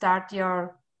can start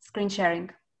your screen sharing.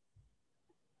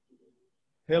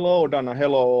 Hello, Dana.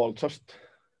 Hello, all. Just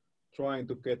trying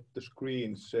to get the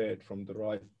screen shared from the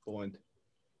right point.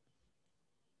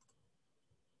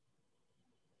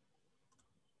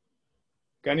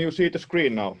 Can you see the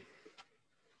screen now?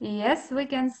 Yes, we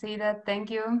can see that. Thank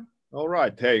you. All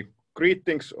right. Hey,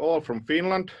 greetings all from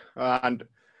Finland, and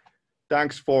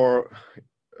thanks for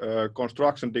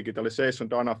Construction Digitalization,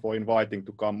 Dana, for inviting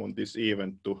to come on this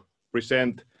event to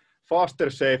present faster,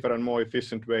 safer, and more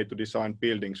efficient way to design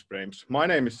buildings frames. My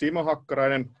name is Simo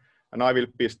Hakkarainen, and I will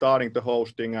be starting the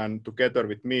hosting, and together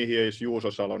with me here is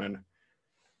Juuso Salonen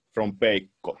from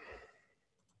Peikko.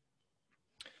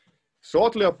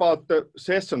 Shortly about the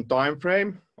session time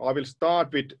frame, I will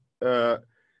start with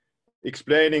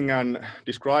explaining and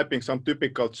describing some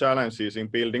typical challenges in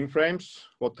building frames,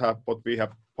 what we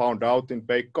have found out in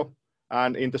Peikko.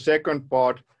 And in the second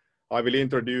part, I will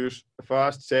introduce a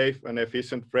fast, safe, and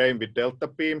efficient frame with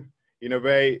DELTABEAM, in a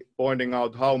way pointing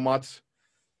out how much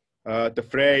the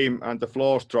frame and the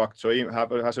floor structure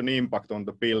has an impact on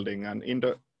the building. And in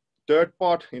the third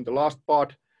part, in the last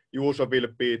part, Juuso will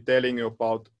be telling you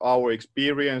about our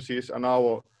experiences and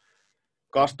our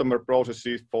customer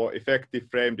processes for effective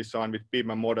frame design with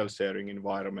BIM and model sharing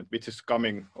environment, which is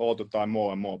coming all the time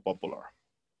more and more popular.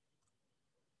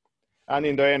 And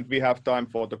in the end, we have time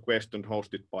for the question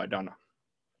hosted by Dana.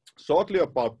 Shortly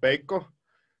about Peikko,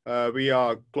 we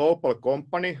are a global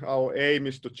company. Our aim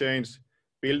is to change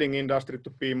building industry to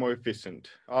be more efficient.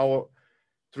 Our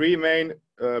three main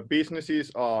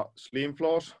businesses are slim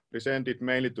floors, presented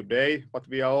mainly today, but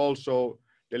we are also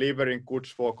delivering goods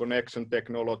for connection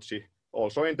technology,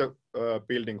 also in the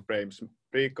building frames,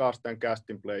 precast and cast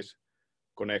in place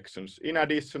connections. In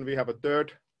addition, we have a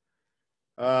third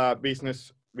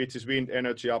business, which is wind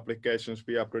energy applications.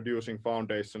 We are producing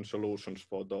foundation solutions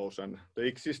for those, and the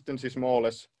existence is more or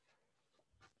less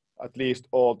at least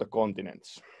all the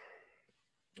continents.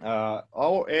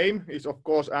 Our aim is, of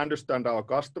course, understand our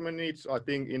customer needs. I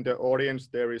think in the audience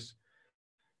there is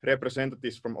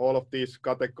representatives from all of these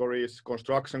categories: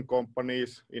 construction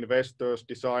companies, investors,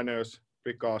 designers,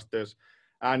 precasters,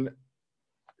 and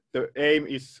the aim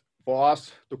is for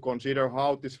us to consider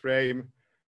how this frame,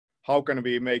 how can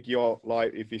we make your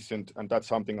life efficient, and that's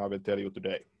something I will tell you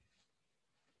today.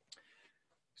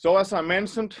 So as I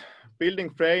mentioned, building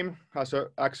frame has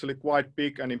actually quite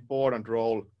big and important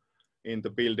role in the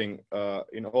building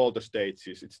in all the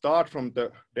stages. It starts from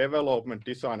the development,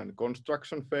 design, and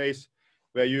construction phase,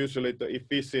 where usually the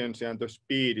efficiency and the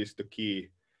speed is the key.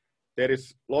 There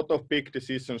is a lot of big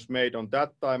decisions made on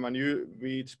that time, and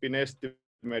it's been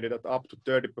estimated that up to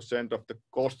 30% of the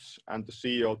costs and the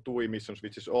CO2 emissions,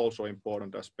 which is also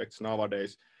important aspects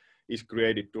nowadays, is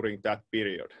created during that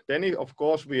period. Then, of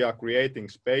course, we are creating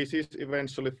spaces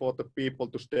eventually for the people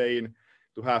to stay in,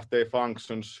 to have their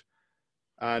functions.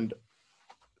 And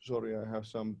sorry, I have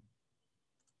some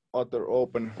other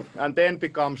open. And then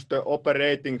becomes the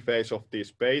operating phase of these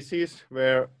spaces,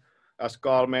 where, as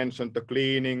Karl mentioned, the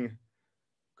cleaning,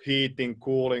 heating,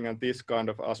 cooling, and these kind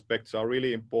of aspects are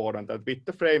really important. And with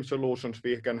the frame solutions,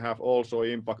 we can have also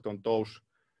impact on those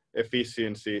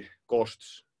efficiency,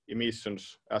 costs,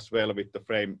 emissions as well with the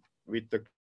frame, with the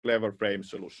clever frame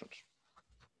solutions.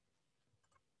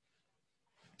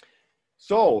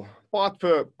 So, part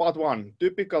one,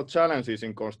 typical challenges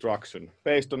in construction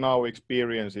based on our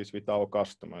experiences with our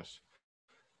customers.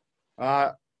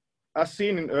 As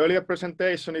seen in earlier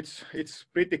presentation, it's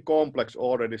pretty complex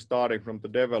already starting from the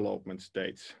development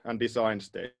stage and design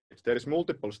stage. There is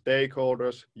multiple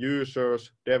stakeholders,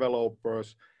 users,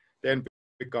 developers, then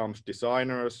becomes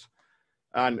designers,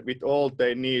 and with all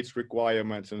their needs,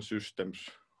 requirements, and systems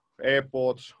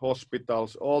airports,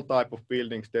 hospitals, all type of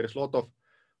buildings. There is lot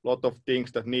of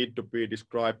things that need to be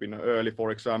described in early,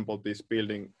 for example, this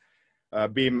building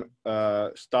BIM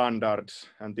standards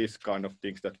and this kind of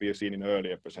things that we have seen in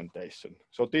earlier presentation.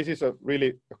 So this is a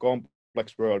really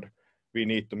complex world we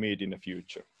need to meet in the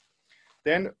future.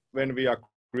 Then when we are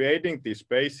creating these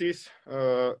spaces,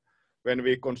 when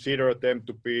we consider them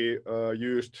to be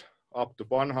used up to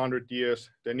 100 years,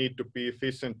 they need to be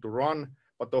efficient to run,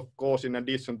 but of course, in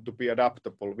addition, to be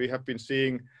adaptable. We have been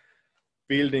seeing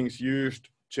buildings used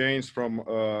change from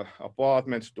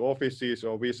apartments to offices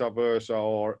or vice versa,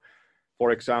 or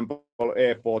for example,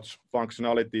 airports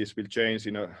functionalities will change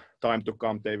in a time to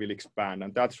come, they will expand,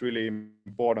 and that's really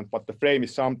important, but the frame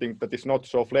is something that is not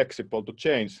so flexible to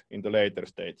change in the later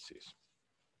stages.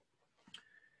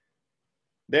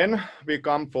 Then we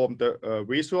come from the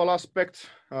visual aspects.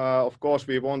 Of course,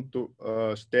 we want to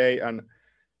stay and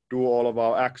do all of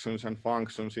our actions and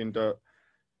functions in the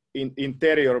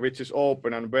interior, which is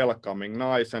open and welcoming,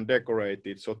 nice and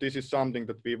decorated. So this is something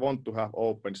that we want to have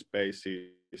open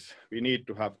spaces. We need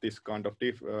to have this kind of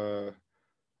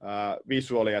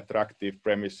visually attractive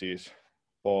premises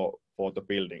for the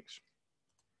buildings.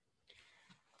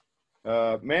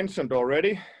 Mentioned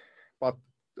already, but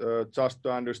just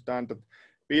to understand that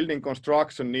building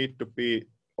construction need to be,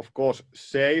 of course,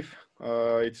 safe.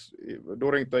 It's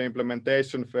during the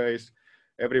implementation phase,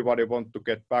 everybody wants to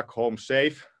get back home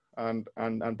safe, and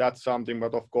that's something.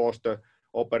 But of course, the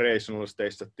operational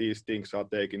stage that these things are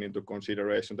taken into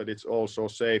consideration, that it's also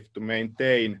safe to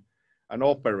maintain and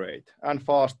operate and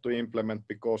fast to implement,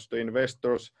 because the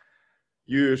investors,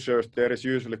 users, there is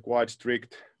usually quite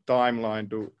strict timeline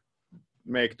to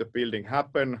make the building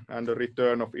happen, and the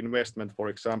return of investment, for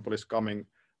example, is coming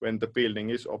when the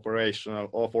building is operational,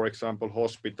 or for example,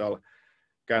 hospital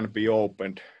can be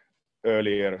opened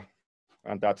earlier,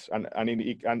 and that's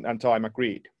and time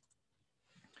agreed.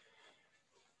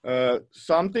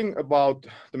 Something about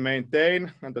the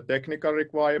maintain and the technical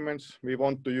requirements. We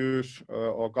want to use,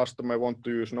 or customer want to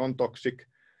use non-toxic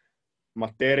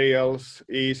materials,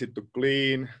 easy to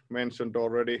clean, mentioned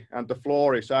already, and the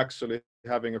floor is actually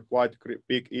having a quite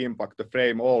big impact, the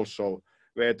frame also,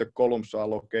 where the columns are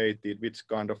located, which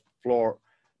kind of floor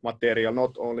material,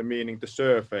 not only meaning the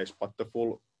surface, but the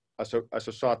full as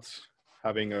a such,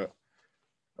 having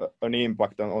an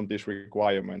impact on these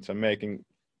requirements and making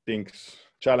things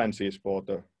challenges for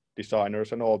the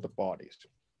designers and all the parties.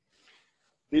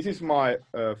 This is my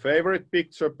favorite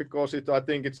picture, because I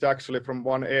think it's actually from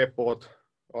one airport.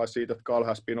 I see that Karl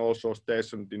has been also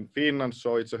stationed in Finland,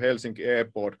 so it's a Helsinki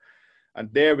airport, and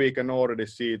there we can already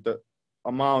see the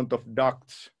amount of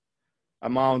ducts,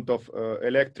 amount of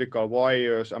electrical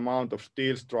wires, amount of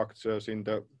steel structures in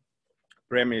the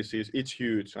premises. It's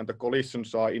huge, and the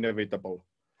collisions are inevitable,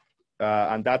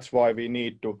 and that's why we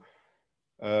need to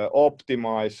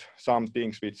optimize some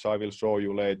things which I will show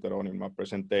you later on in my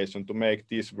presentation to make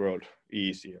this world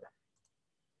easier.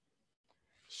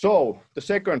 So the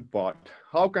second part,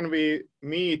 how can we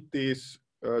meet these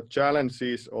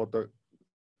challenges or the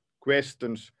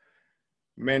questions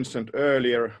mentioned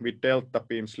earlier with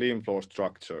DELTABEAM slim floor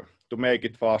structure to make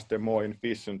it faster, more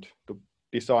efficient to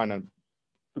design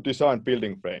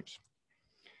building frames?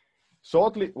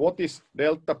 Shortly, what is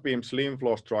DELTABEAM slim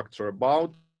floor structure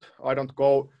about? I don't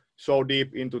go so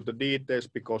deep into the details,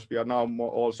 because we are now more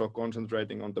also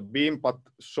concentrating on the beam, but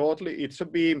shortly, it's a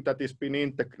beam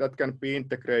that can be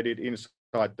integrated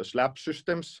inside the slab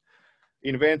systems,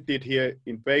 invented here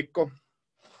in Peikko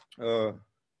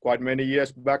quite many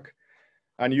years back,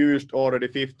 and used already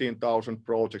 15,000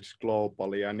 projects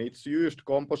globally. And it's used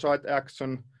composite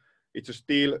action. It's a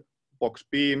steel box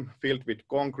beam filled with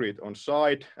concrete on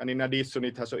site, and in addition,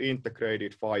 it has an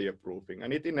integrated fireproofing,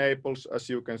 and it enables, as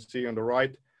you can see on the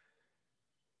right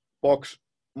box,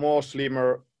 more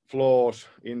slimmer floors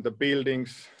in the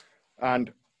buildings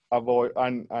and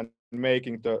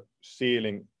making the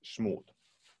ceiling smooth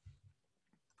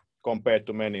compared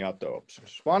to many other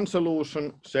options. One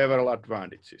solution, several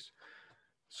advantages.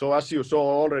 So as you saw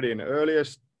already in the earlier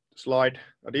slide,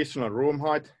 additional room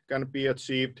height can be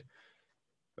achieved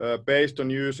based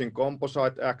on using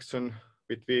composite action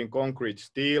between concrete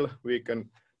steel. We can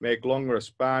make longer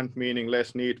span, meaning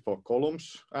less need for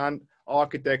columns, and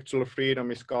architectural freedom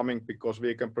is coming because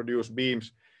we can produce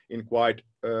beams in quite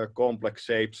complex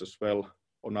shapes as well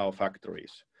on our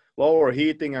factories. Lower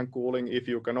heating and cooling if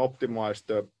you can optimize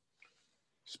the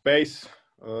space,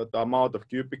 the amount of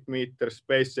cubic meters,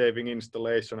 space-saving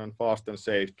installation, and fast and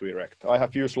safe to erect. I have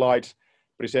a few slides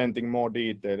presenting more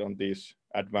detail on these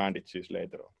advantages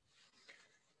later on.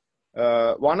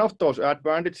 One of those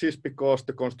advantages, because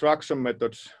the construction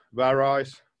methods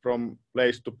varies from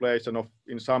place to place, and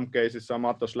in some cases, some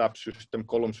other slab system,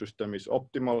 column system is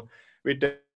optimal. With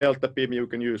the DELTABEAM, you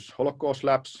can use hollow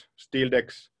slabs, steel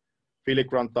decks,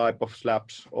 filigrane type of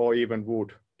slabs, or even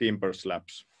wood timber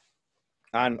slabs.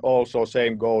 And also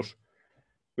same goes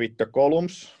with the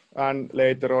columns. And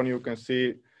later on, you can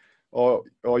see, or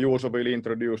Juuso will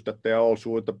introduce that they are all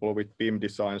suitable with beam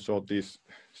design. So these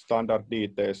standard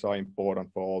details are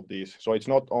important for all these. So it's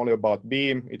not only about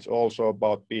beam, it's also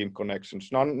about beam connections.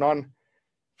 None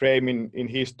frame in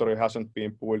history hasn't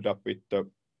been pulled up with the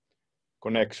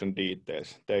connection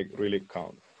details. They really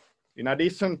count. In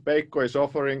addition, Peikko is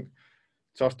offering,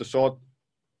 just a short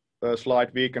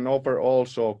slide, we can offer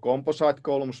also composite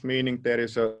columns, meaning there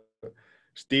is a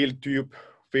steel tube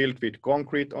filled with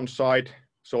concrete on side,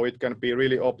 so it can be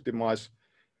really optimized,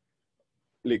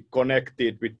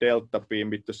 connected with DELTABEAM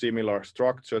with the similar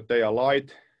structure. They are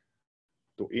light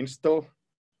to install,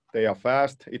 they are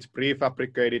fast, it's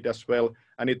prefabricated as well,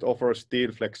 and it offers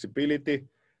steel flexibility,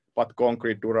 but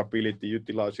concrete durability,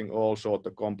 utilizing also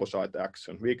the composite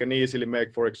action. We can easily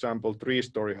make, for example,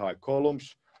 3-story high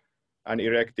columns and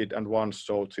erect it and once,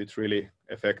 so it's really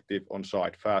effective on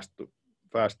site, fast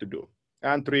to do.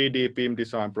 And 3D beam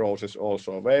design process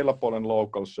also available, and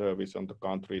local service on the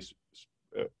countries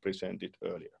presented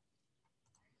earlier.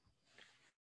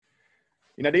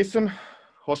 In addition,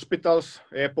 hospitals,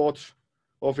 airports,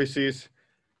 offices,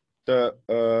 the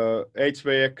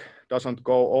HVAC doesn't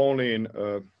go only in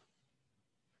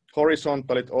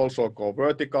horizontal, it also goes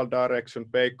vertical direction.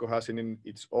 Peikko has in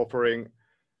its offering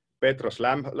Petra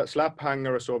slab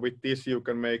hanger, so with this you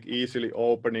can make easily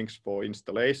openings for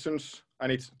installations,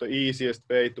 and it's the easiest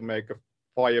way to make a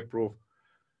fireproof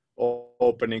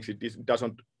openings. It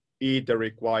doesn't either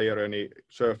require any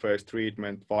surface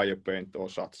treatment, fire paint or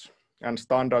such. And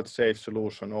standard safe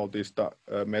solution, all these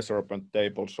measurement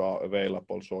tables are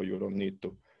available, so you don't need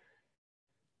to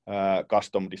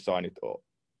custom design it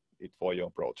for your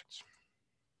projects.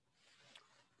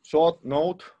 Short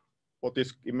note, what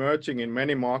is emerging in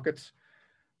many markets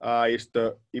is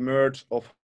the emerge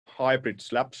of hybrid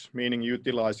slabs, meaning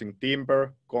utilizing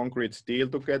timber, concrete, steel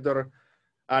together,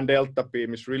 and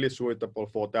DELTABEAM is really suitable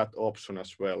for that option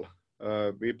as well.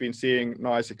 We've been seeing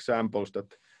nice examples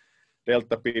that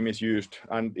DELTABEAM is used,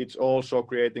 and it's also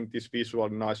creating this visual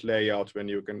nice layout when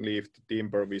you can leave the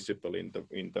timber visible in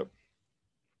the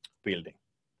building.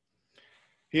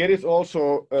 Here is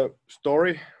also a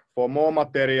story for more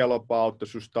material about the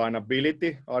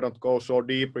sustainability. I don't go so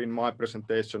deep in my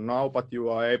presentation now, but you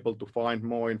are able to find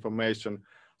more information.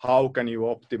 How can you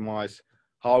optimize?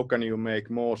 How can you make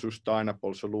more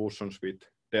sustainable solutions with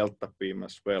DELTABEAM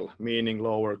as well, meaning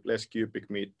less cubic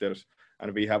meters.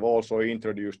 And we have also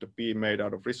introduced a beam made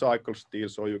out of recycled steel,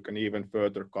 so you can even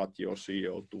further cut your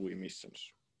CO2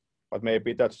 emissions. But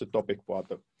maybe that's the topic for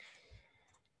the.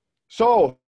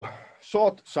 So,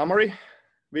 short summary.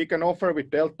 We can offer with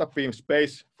DELTABEAM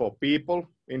space for people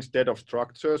instead of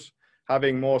structures,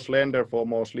 having more slender for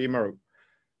more slimmer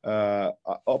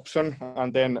option,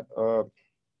 and then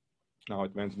now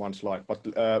it went one slide, but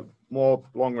more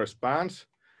longer spans.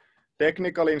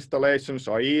 Technical installations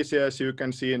are easy, as you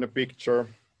can see in the picture.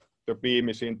 The beam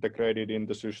is integrated in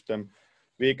the system.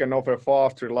 We can offer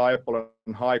fast, reliable,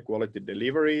 and high quality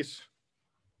deliveries.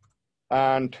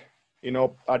 And in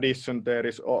addition, there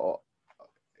is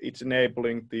it's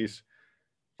enabling these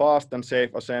fast and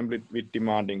safe assembly with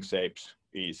demanding shapes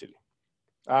easily.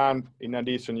 And in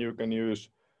addition, you can use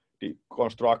the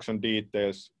construction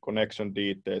details, connection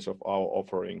details of our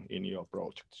offering in your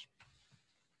projects.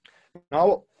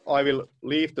 Now I will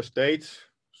leave the stage,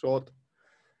 short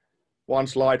one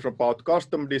slide about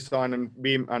custom design and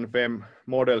BIM and FEM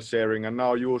model sharing, and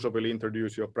now Juuso will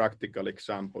introduce your practical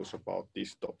examples about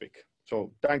this topic.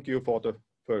 So thank you for the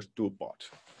first two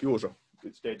parts. Juuso,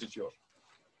 the stage is yours.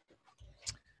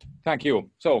 Thank you.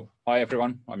 So, hi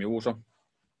everyone, I'm Juuso,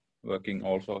 working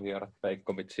also here at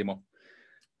Peikko with Simo.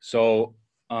 So,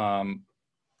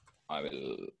 I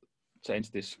will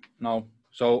change this now.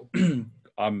 So,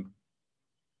 I'm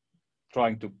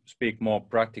trying to speak more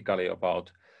practically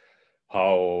about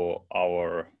how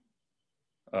our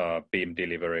BIM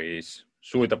delivery is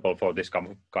suitable for this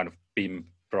kind of BIM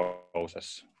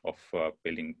process of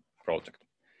building project.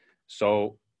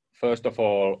 So, first of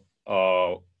all,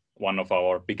 one of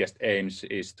our biggest aims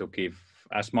is to give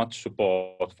as much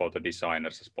support for the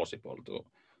designers as possible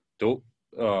to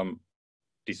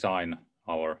design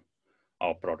our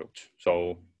products.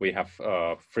 So we have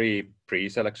free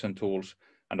pre-selection tools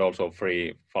and also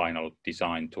free final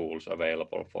design tools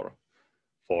available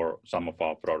for some of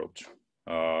our products.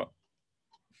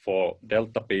 For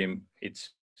DELTABEAM, it's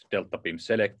DELTABEAM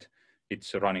Select,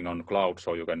 it's running on cloud,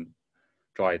 so you can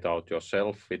try it out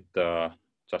yourself with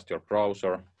just your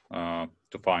browser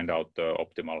to find out the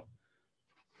optimal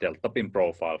DELTABEAM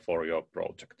profile for your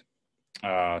project.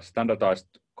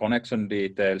 Standardized connection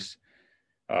details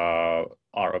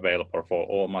are available for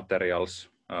all materials,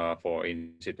 for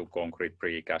in situ concrete,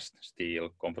 precast, steel,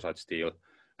 composite steel,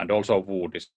 and also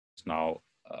wood is now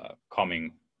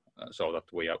coming, so that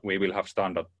we will have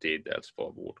standard details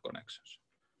for wood connections,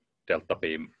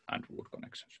 DELTABEAM and wood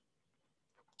connections.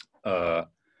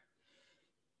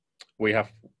 We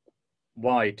have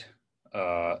wide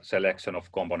selection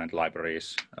of component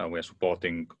libraries. We are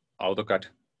supporting AutoCAD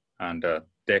and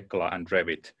Tekla and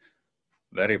Revit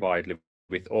very widely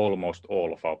with almost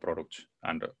all of our products,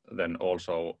 and then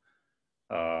also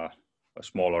a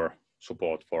smaller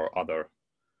support for other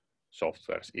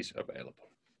softwares is available.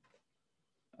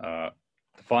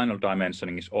 The final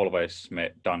dimensioning is always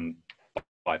done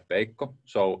by Peikko.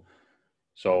 So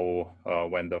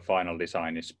when the final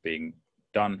design is being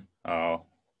done,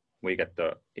 we get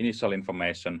the initial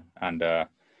information, and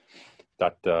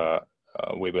that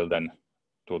we will then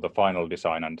do the final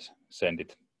design and send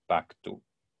it back to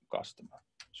customer.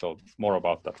 So more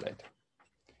about that later.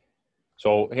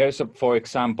 So here's for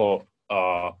example,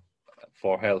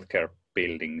 for healthcare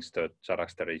buildings, the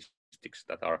characteristics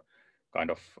that are kind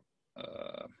of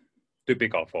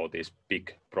typical for these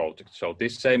big projects. So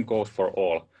this same goes for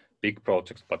all big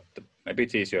projects, but maybe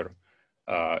it's easier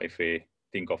if we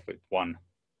think of it one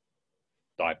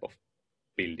type of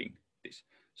building. This.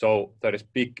 So there is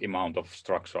big amount of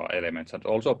structural elements and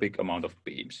also big amount of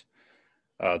beams.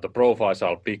 The profiles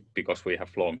are big because we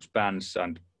have long spans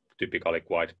and typically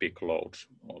quite big loads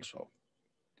also.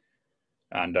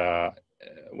 And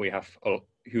we have a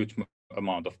huge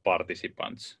amount of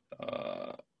participants,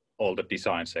 all the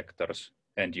design sectors,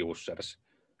 end users.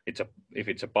 If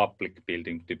it's a public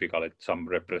building, typically some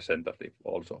representative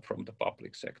also from the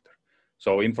public sector.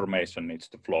 So information needs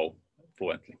to flow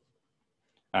fluently.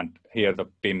 And here the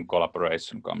BIM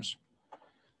collaboration comes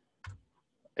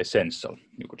essential,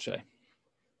 you could say.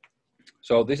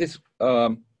 So this is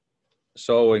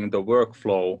showing the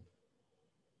workflow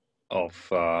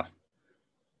of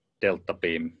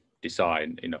DELTABEAM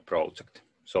design in a project.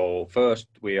 So first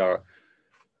we have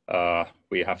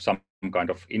some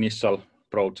kind of initial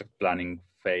project planning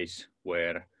phase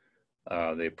where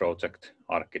the project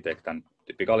architect and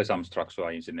typically some structural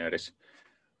engineer is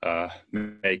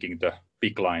making the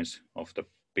big lines of the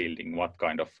building, what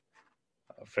kind of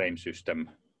frame system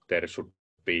there should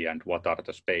be and what are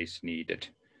the space needed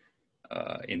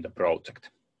in the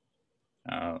project.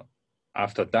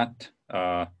 After that,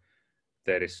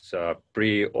 there is a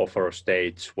pre-offer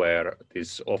stage where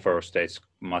this offer stage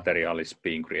material is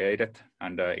being created,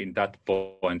 and in that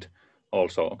point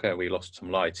also, okay, we lost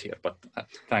some lights here, but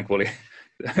thankfully,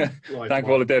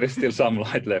 thankfully there is still some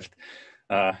light left.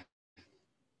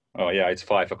 Oh yeah, it's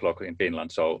 5 o'clock in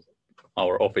Finland, so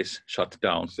our office shut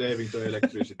down. Saving the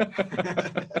electricity.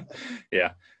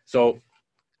 Yeah,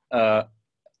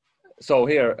 so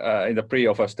here in the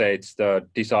pre-offer stage, the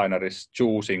designer is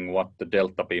choosing what the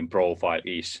DELTABEAM profile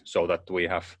is, so that we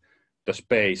have the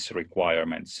space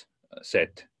requirements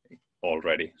set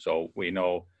already. So we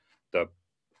know the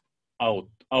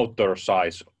outer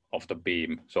size of the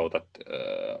beam, so that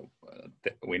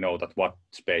we know that what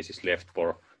space is left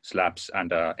for slabs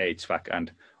and HVAC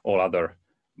and all other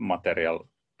material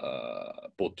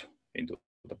put into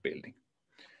the building.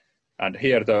 And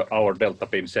here our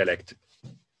DELTABEAM select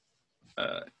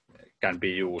can be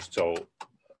used, so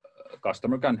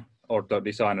customer can or the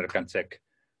designer can check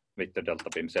with the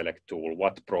DELTABEAM select tool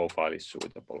what profile is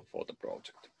suitable for the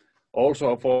project.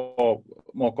 Also for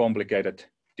more complicated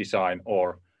design,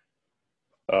 or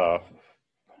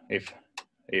if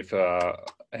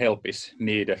help is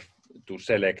needed to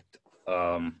select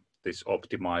this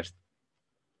optimized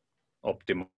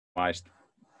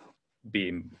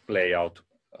beam layout,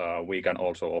 we can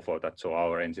also offer that, so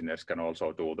our engineers can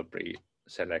also do the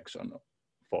pre-selection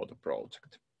for the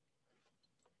project.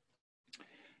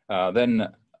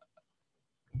 Then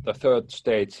the third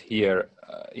stage here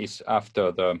is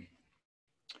after the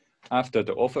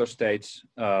offer stage.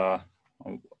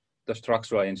 The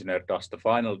structural engineer does the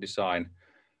final design,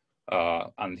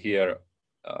 and here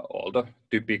all the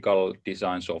typical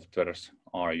design softwares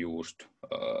are used,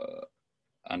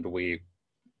 and we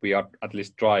are at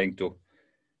least trying to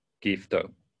give the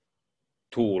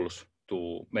tools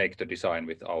to make the design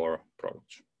with our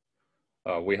products.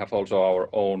 We have also our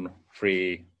own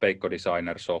free Peikko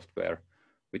Designer software,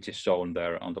 which is shown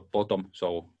there on the bottom.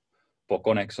 So for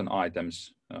connection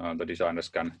items, the designers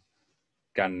can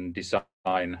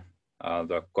design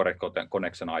the correct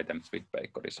connection items with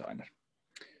Peikko Designer.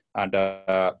 And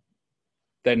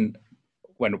then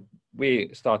when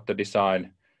we start the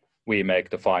design, we make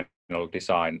the final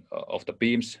design of the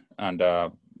beams and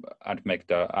make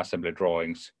the assembly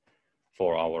drawings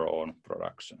for our own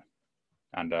production.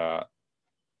 And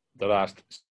the last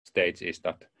stage is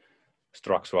that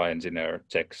structural engineer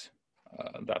checks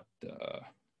that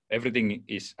everything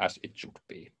is as it should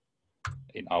be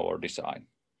in our design.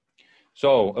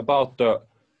 So about the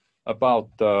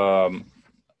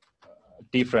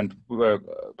different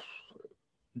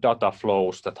data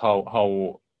flows, that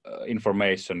how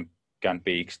information can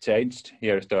be exchanged.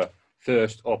 Here's the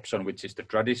first option, which is the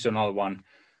traditional one,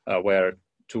 where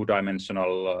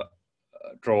two-dimensional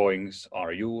drawings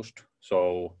are used.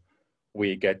 So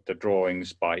we get the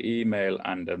drawings by email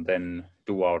and then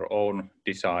do our own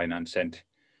design and send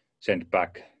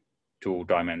back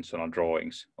two-dimensional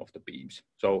drawings of the beams.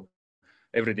 So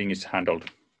everything is handled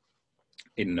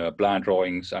in plan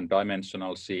drawings and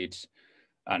dimensional sheets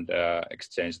and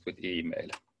exchanged with email.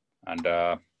 And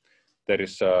there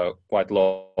is quite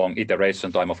long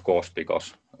iteration time, of course,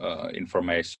 because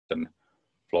information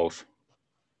flows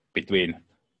between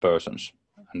persons.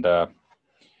 And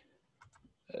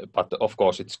but of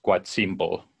course, it's quite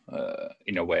simple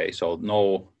in a way. So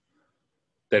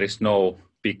there is no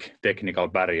big technical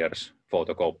barriers for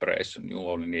the cooperation. You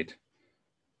only need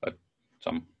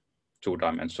some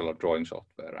two-dimensional drawing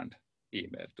software and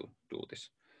email to do this.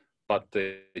 But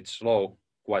it's slow,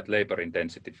 quite labor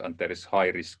intensive, and there is high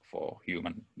risk for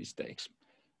human mistakes.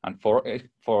 And for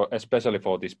especially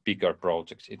for these bigger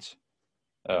projects, it's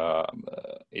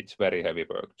very heavy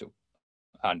work to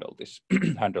handle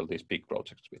these big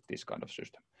projects with this kind of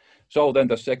system. So then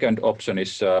the second option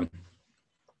is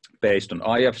based on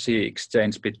IFC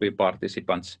exchange between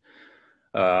participants.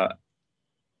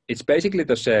 It's basically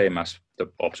the same as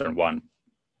the option one,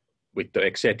 with the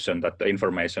exception that the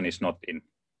information is not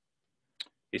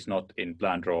in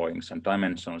plan drawings and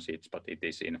dimensional sheets, but it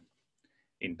is in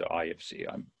the IFC.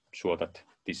 I'm sure that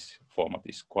this format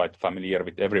is quite familiar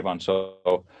with everyone.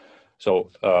 So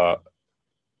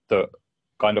the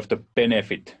kind of the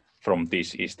benefit from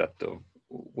this is that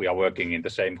we are working in the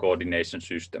same coordination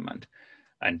system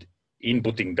and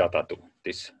inputting data to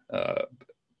this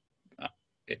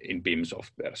in BIM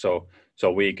software. So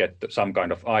we get some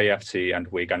kind of IFC and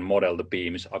we can model the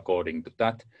beams according to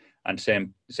that and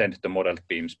send the modeled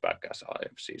beams back as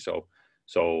IFC.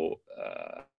 So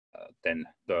then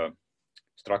the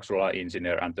structural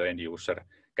engineer and the end user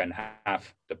can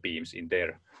have the beams in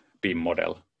their beam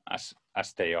model as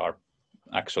they are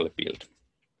actually built.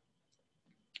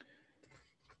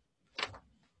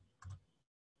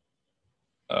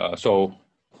 So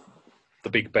the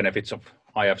big benefits of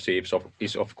IFC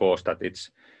is of course that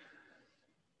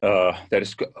there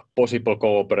is possible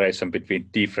cooperation between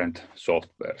different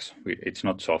softwares. It's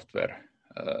not software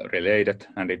related,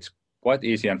 and it's quite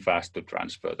easy and fast to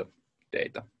transfer the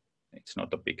data. It's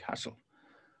not a big hassle.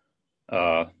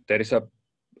 There is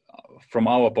from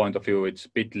our point of view, it's a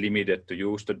bit limited to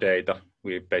use the data.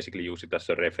 We basically use it as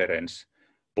a reference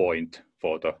point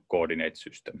for the coordinate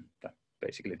system.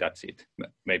 Basically, that's it.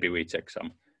 Maybe we check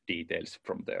some details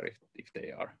from there if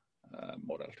they are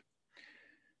modeled.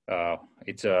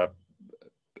 It's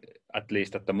at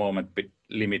least at the moment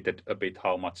limited a bit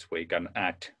how much we can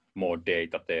add more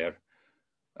data there.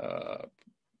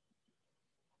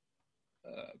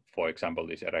 For example,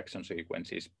 these erection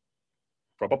sequences.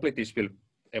 Probably this will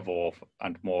evolve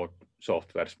and more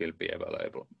softwares will be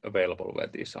available where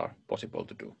these are possible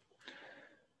to do.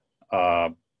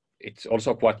 It's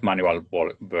also quite manual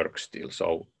work still,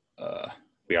 so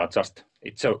we are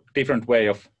it's a different way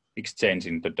of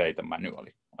exchanging the data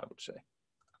manually, I would say.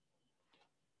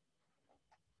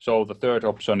 So the third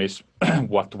option is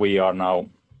what we are now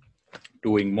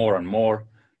doing more and more.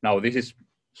 Now this is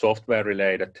software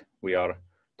related. We are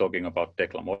talking about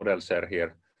Tekla Model Share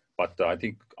here, but I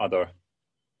think other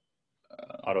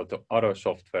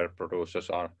software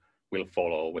producers will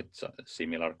follow with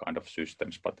similar kind of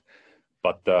systems.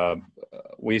 But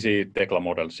we see Tekla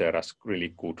Model Share as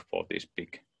really good for these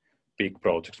big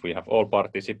projects. We have all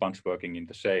participants working in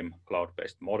the same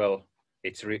cloud-based model.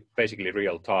 It's basically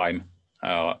real time.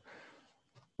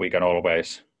 We can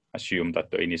always assume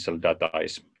that the initial data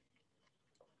is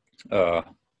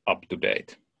up to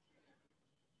date.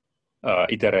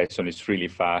 Iteration is really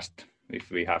fast. If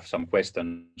we have some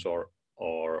questions or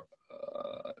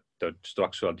the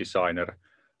structural designer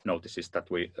notices that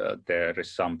there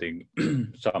is something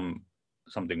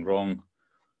wrong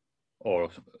or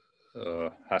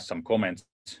has some comments,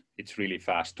 it's really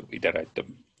fast to iterate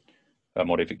the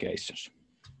modifications.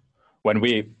 When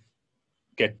we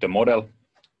get the model,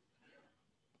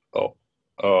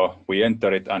 we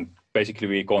enter it, and basically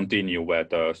we continue where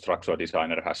the structural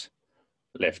designer has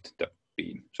left the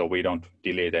beam. So we don't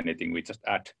delete anything, we just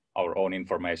add our own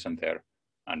information there,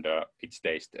 and it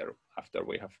stays there after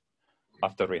we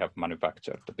have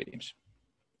manufactured the beams.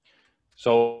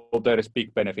 So there is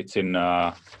big benefits in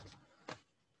that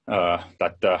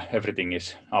everything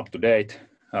is up to date.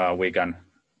 We can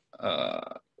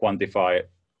quantify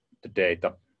the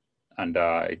data, and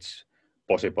it's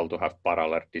possible to have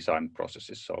parallel design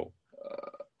processes. So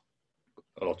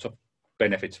lots of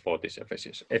benefits for these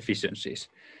efficiencies.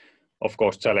 Of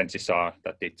course, challenges are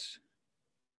that it's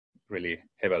really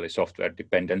heavily software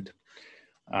dependent,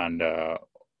 and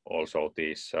also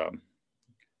these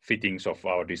fittings of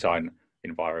our design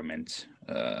environments,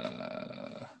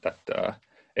 that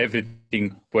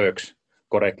everything works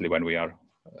correctly when we are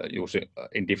using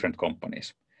in different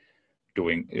companies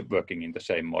working in the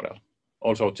same model.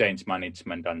 Also, change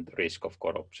management and risk of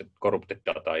corrupted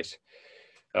data is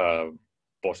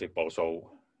possible. So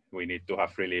we need to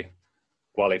have really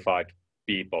qualified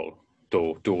people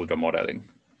to do the modeling.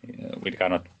 We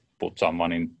cannot put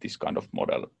someone in this kind of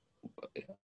model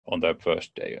on their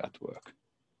first day at work.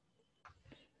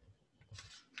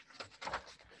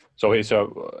 So here's an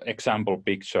example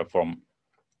picture from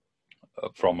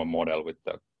a model with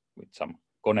some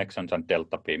connections and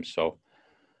delta beams.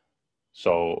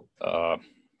 So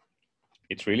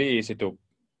it's really easy to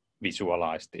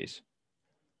visualize these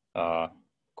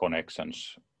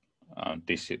connections.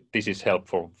 This is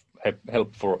helpful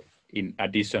in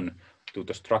addition to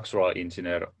the structural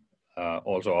engineer,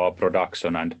 also our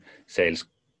production and sales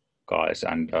guys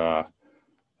and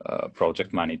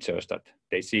project managers, that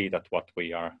they see that what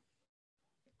we are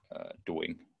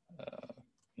doing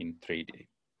in 3D.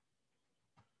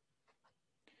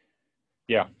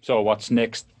 Yeah, so what's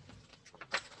next?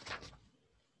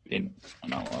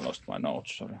 Now I lost my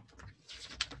notes, sorry.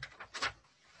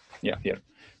 Yeah, here.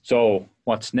 So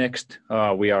what's next?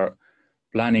 We are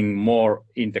planning more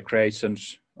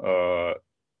integrations.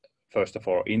 First of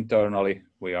all, internally,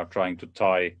 we are trying to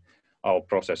tie our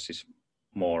processes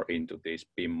more into these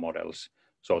BIM models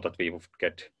so that we would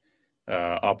get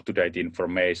up-to-date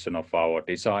information of our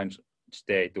design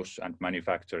status and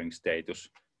manufacturing status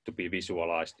to be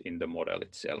visualized in the model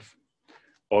itself.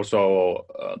 Also,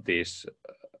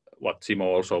 what Simo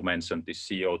also mentioned, this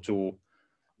CO2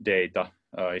 data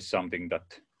is something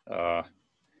that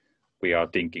we are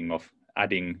thinking of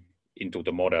adding into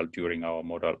the model during our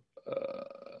model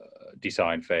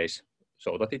design phase,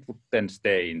 so that it would then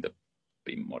stay in the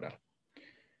BIM model.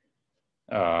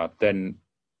 Then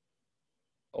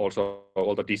also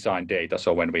all the design data,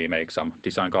 so when we make some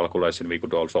design calculation, we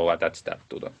could also attach that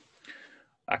to the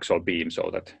actual beam,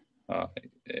 so that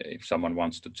if someone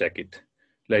wants to check it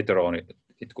later on, it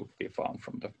could be found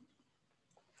from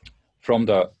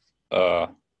the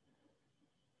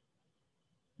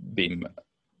BIM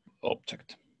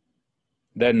object.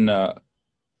 Then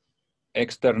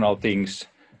external things,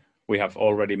 we have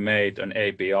already made an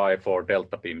API for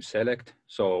DELTABEAM Select.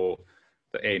 So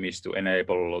the aim is to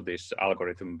enable this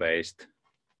algorithm-based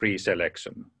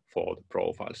pre-selection for the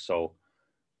profiles. So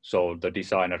the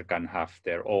designer can have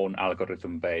their own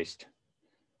algorithm-based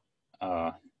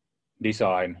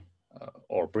design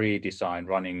or pre-design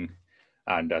running,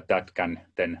 and that can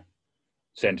then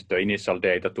send the initial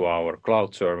data to our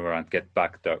cloud server and get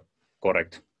back the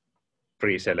correct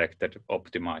pre-selected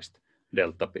optimized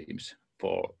delta beams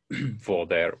for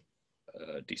their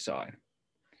design.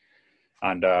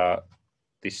 And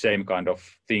the same kind of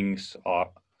things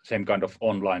same kind of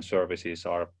online services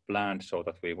are planned, so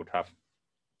that we would have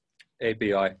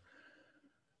API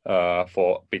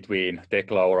for between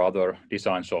Tekla or other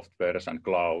design softwares and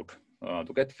cloud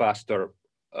to get faster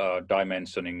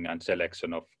dimensioning and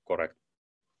selection of correct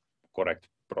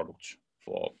products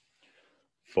for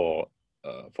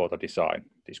the design.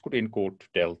 This could include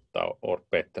Delta or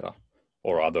Petra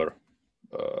or other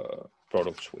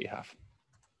products we have.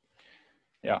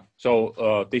 Yeah,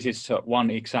 so this is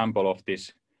one example of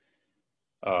this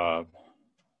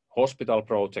hospital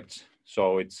projects.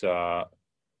 So it's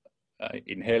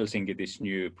in Helsinki, this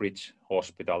new bridge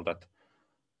hospital that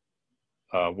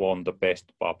won the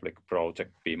Best Public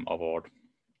Project BIM Award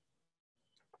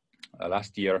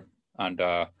last year. And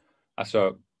as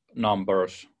a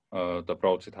numbers, the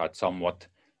project had somewhat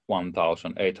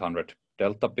 1,800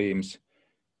 delta beams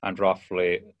and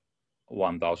roughly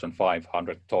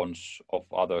 1,500 tons of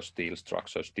other steel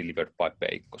structures delivered by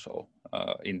Peikko. So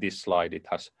in this slide, it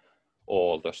has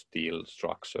all the steel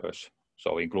structures,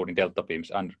 so including delta beams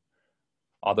and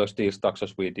other steel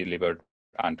structures we delivered,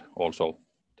 and also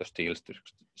the steel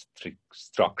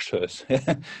structures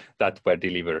that were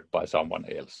delivered by someone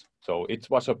else. So it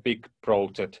was a big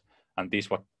project, and this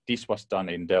was done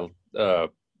in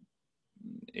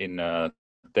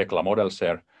Tekla models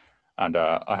here. And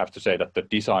I have to say that the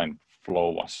design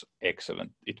flow was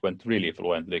excellent. It went really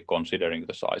fluently considering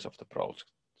the size of the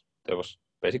project. There was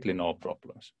basically no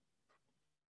problems.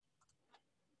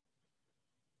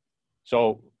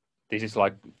 So this is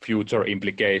like future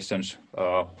implications.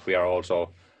 We are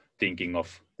also thinking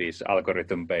of this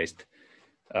algorithm-based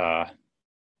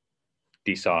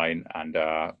design and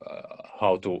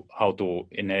how to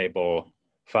enable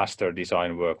faster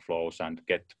design workflows and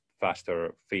get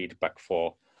faster feedback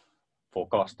for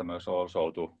customers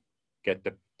also to get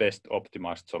the best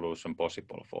optimized solution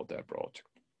possible for their project.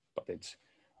 But it's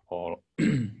all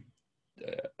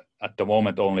at the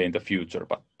moment only in the future,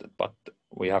 but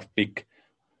we have big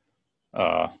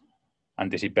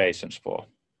anticipations for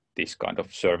this kind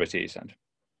of services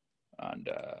and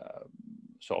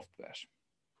softwares.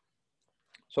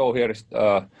 So here is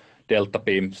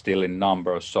DELTABEAM still in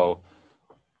numbers. So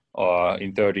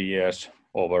in 30 years,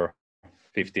 over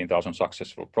 15,000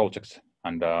 successful projects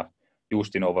and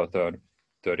used in over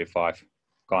 35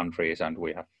 countries, and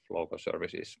we have local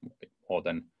services in more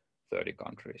than 30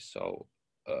 countries. So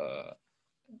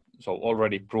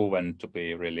already proven to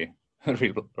be really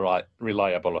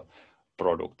reliable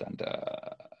product, and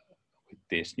with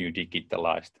these new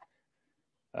digitalized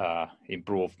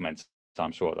improvements,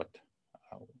 I'm sure that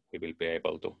we will be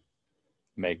able to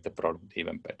make the product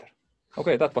even better.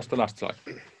 Okay, that was the last slide.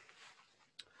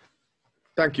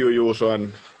 Thank you, Juuso,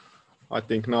 and I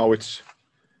think now it's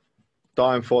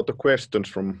time for the questions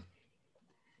from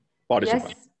participants.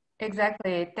 Yes,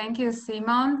 exactly. Thank you,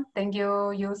 Simon. Thank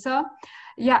you, Juuso.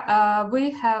 Yeah,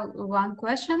 we have one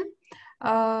question.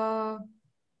 Are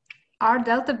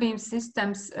DELTABEAM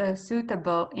systems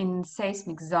suitable in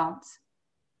seismic zones?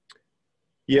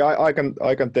 Yeah,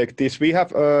 I can take this. We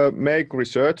have made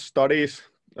research studies,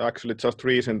 actually just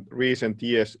recent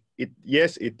years.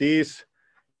 Yes, it is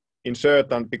in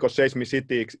certain, because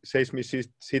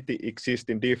seismicity exists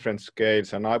in different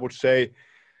scales, and I would say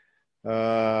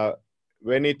when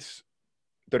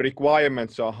the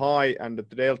requirements are high and the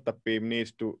DELTABEAM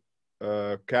needs to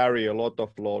carry a lot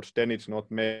of loads, then it's not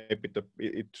maybe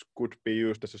it could be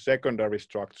used as a secondary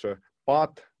structure.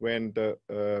 But when the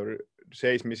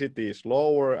seismicity is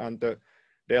lower and the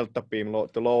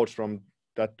DELTABEAM, the loads from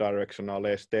that direction are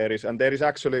less, there is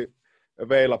actually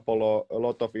available a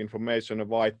lot of information, a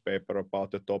white paper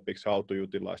about the topics, how to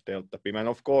utilize DELTABEAM. And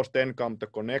of course, then come the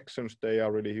connections. They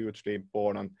are really hugely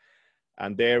important.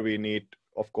 And there we need,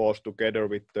 of course, together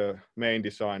with the main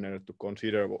designer, to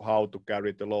consider how to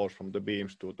carry the loads from the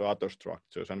beams to the other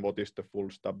structures and what is the full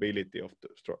stability of the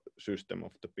system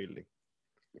of the building.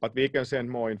 But we can send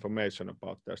more information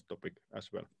about this topic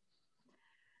as well.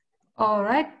 All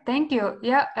right, thank you.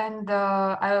 Yeah, and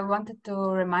I wanted to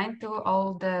remind to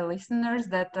all the listeners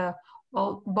that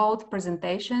both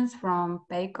presentations from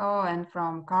Peikko and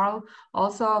from Karl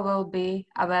also will be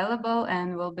available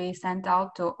and will be sent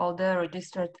out to all the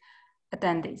registered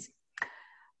attendees.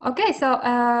 Okay, so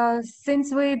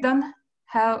since we don't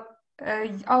have,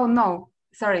 oh no,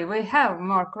 sorry, we have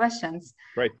more questions.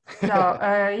 Great. So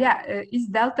yeah, is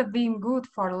DELTABEAM good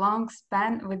for long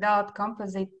span without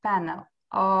composite panel,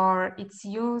 or its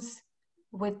use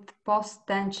with post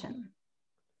tension?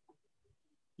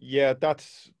 Yeah,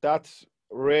 that's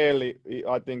really,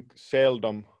 I think,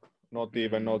 seldom, not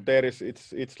even. No, there is.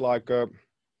 It's like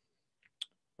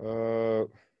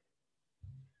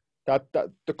that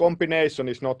the combination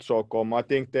is not so common. I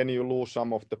think then you lose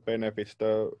some of the benefits.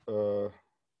 The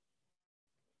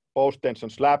post-tension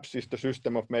slabs is the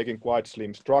system of making quite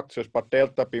slim structures, but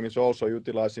DELTABEAM is also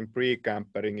utilizing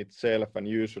pre-campering itself, and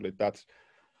usually that's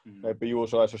maybe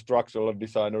Juuso as a structural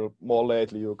designer more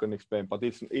lately you can explain, but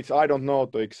it's I don't know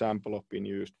the example of being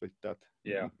used with that.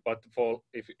 Yeah, but for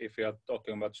if you are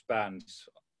talking about spans,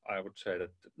 I would say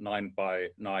that 9 by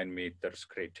 9 meters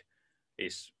grid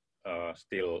is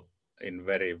still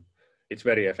it's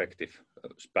very effective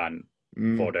span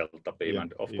for DELTABEAM,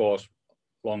 and of course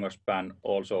longer span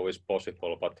also is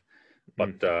possible, but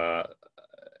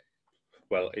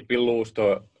well, it will lose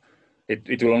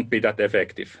it will not be that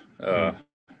effective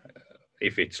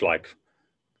if it's like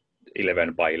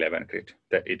 11 by 11 grid.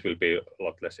 It will be a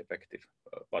lot less effective,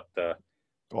 but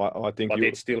I think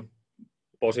it's still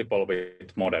possible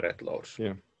with moderate loads.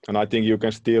 Yeah, and I think you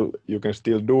can still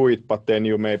do it, but then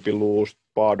you maybe lose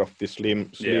part of the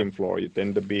slim floor.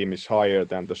 Then the beam is higher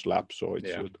than the slab, so it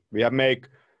should. We have make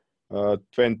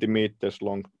 20 meters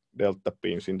long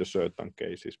DELTABEAMs in the certain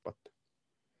cases, but.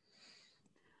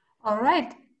 All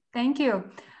right, Thank you.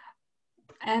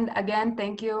 And again,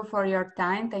 thank you for your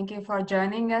time. Thank you for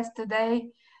joining us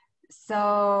today.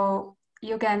 So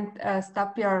you can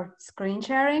stop your screen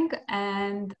sharing,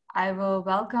 and I will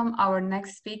welcome our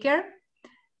next speaker.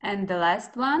 And the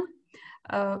last one,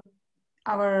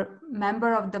 our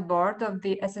member of the board of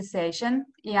the association,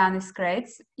 Jānis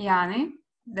Kreits. Jāni,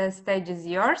 the stage is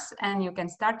yours, and you can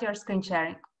start your screen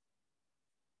sharing.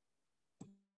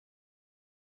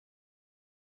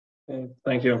 Okay,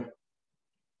 thank you.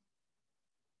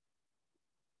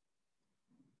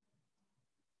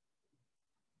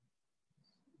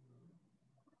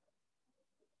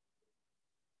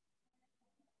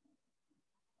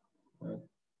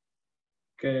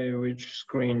 Okay, which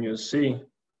screen you see?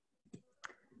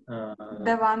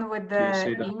 The one with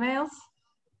the emails.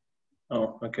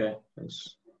 Oh, okay.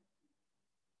 Yes.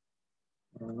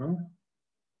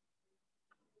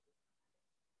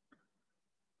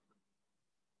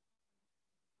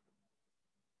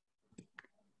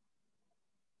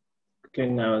 Okay,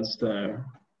 now it's the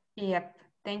Yep,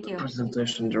 thank you.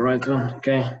 presentation, the right one.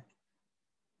 Okay.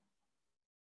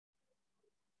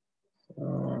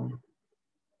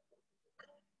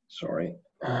 Sorry.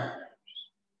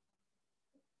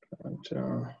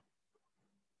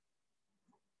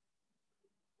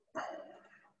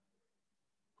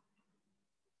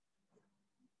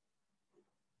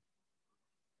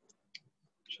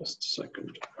 Just a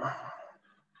second.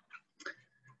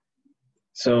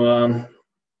 So,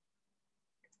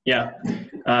 yeah.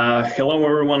 Hello,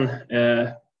 everyone.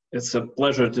 It's a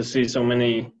pleasure to see so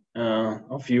many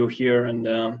of you here,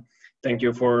 and thank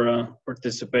you for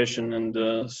participation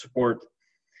and support.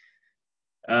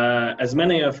 As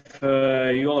many of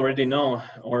you already know,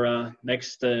 our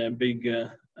next big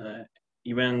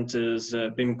event is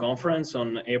BEAM conference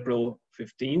on April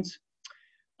 15th.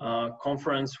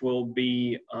 Conference will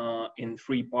be in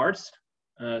 3 parts.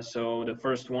 So the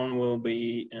first one will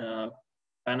be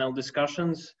panel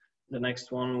discussions. The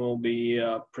next one will be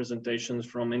presentations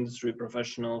from industry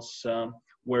professionals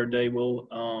where they will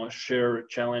share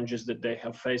challenges that they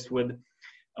have faced with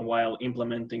while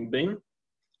implementing BEAM.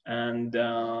 And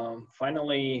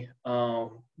finally,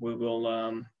 we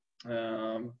will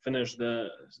finish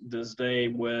this day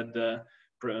with the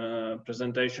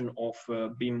presentation of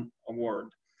BEAM award.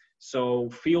 So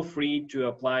feel free to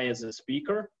apply as a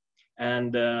speaker,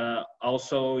 and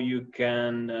also you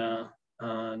can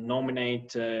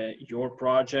nominate your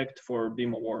project for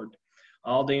BEAM award.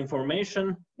 All the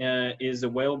information is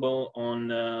available on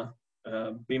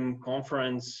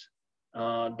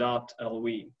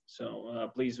beamconference.lv. So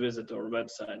please visit our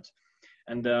website.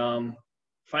 And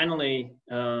finally,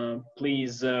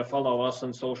 please follow us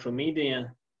on social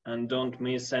media and don't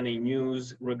miss any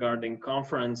news regarding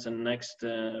conference and next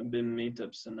BEAM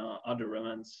meetups and other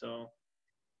events. So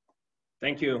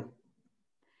thank you.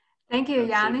 Thank you,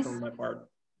 Jānis. From my part.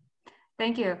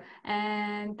 Thank you.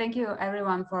 And thank you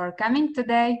everyone for coming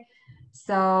today.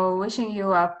 So wishing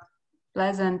you a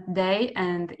pleasant day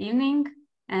and evening,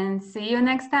 and see you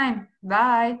next time.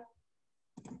 Bye.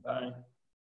 Bye.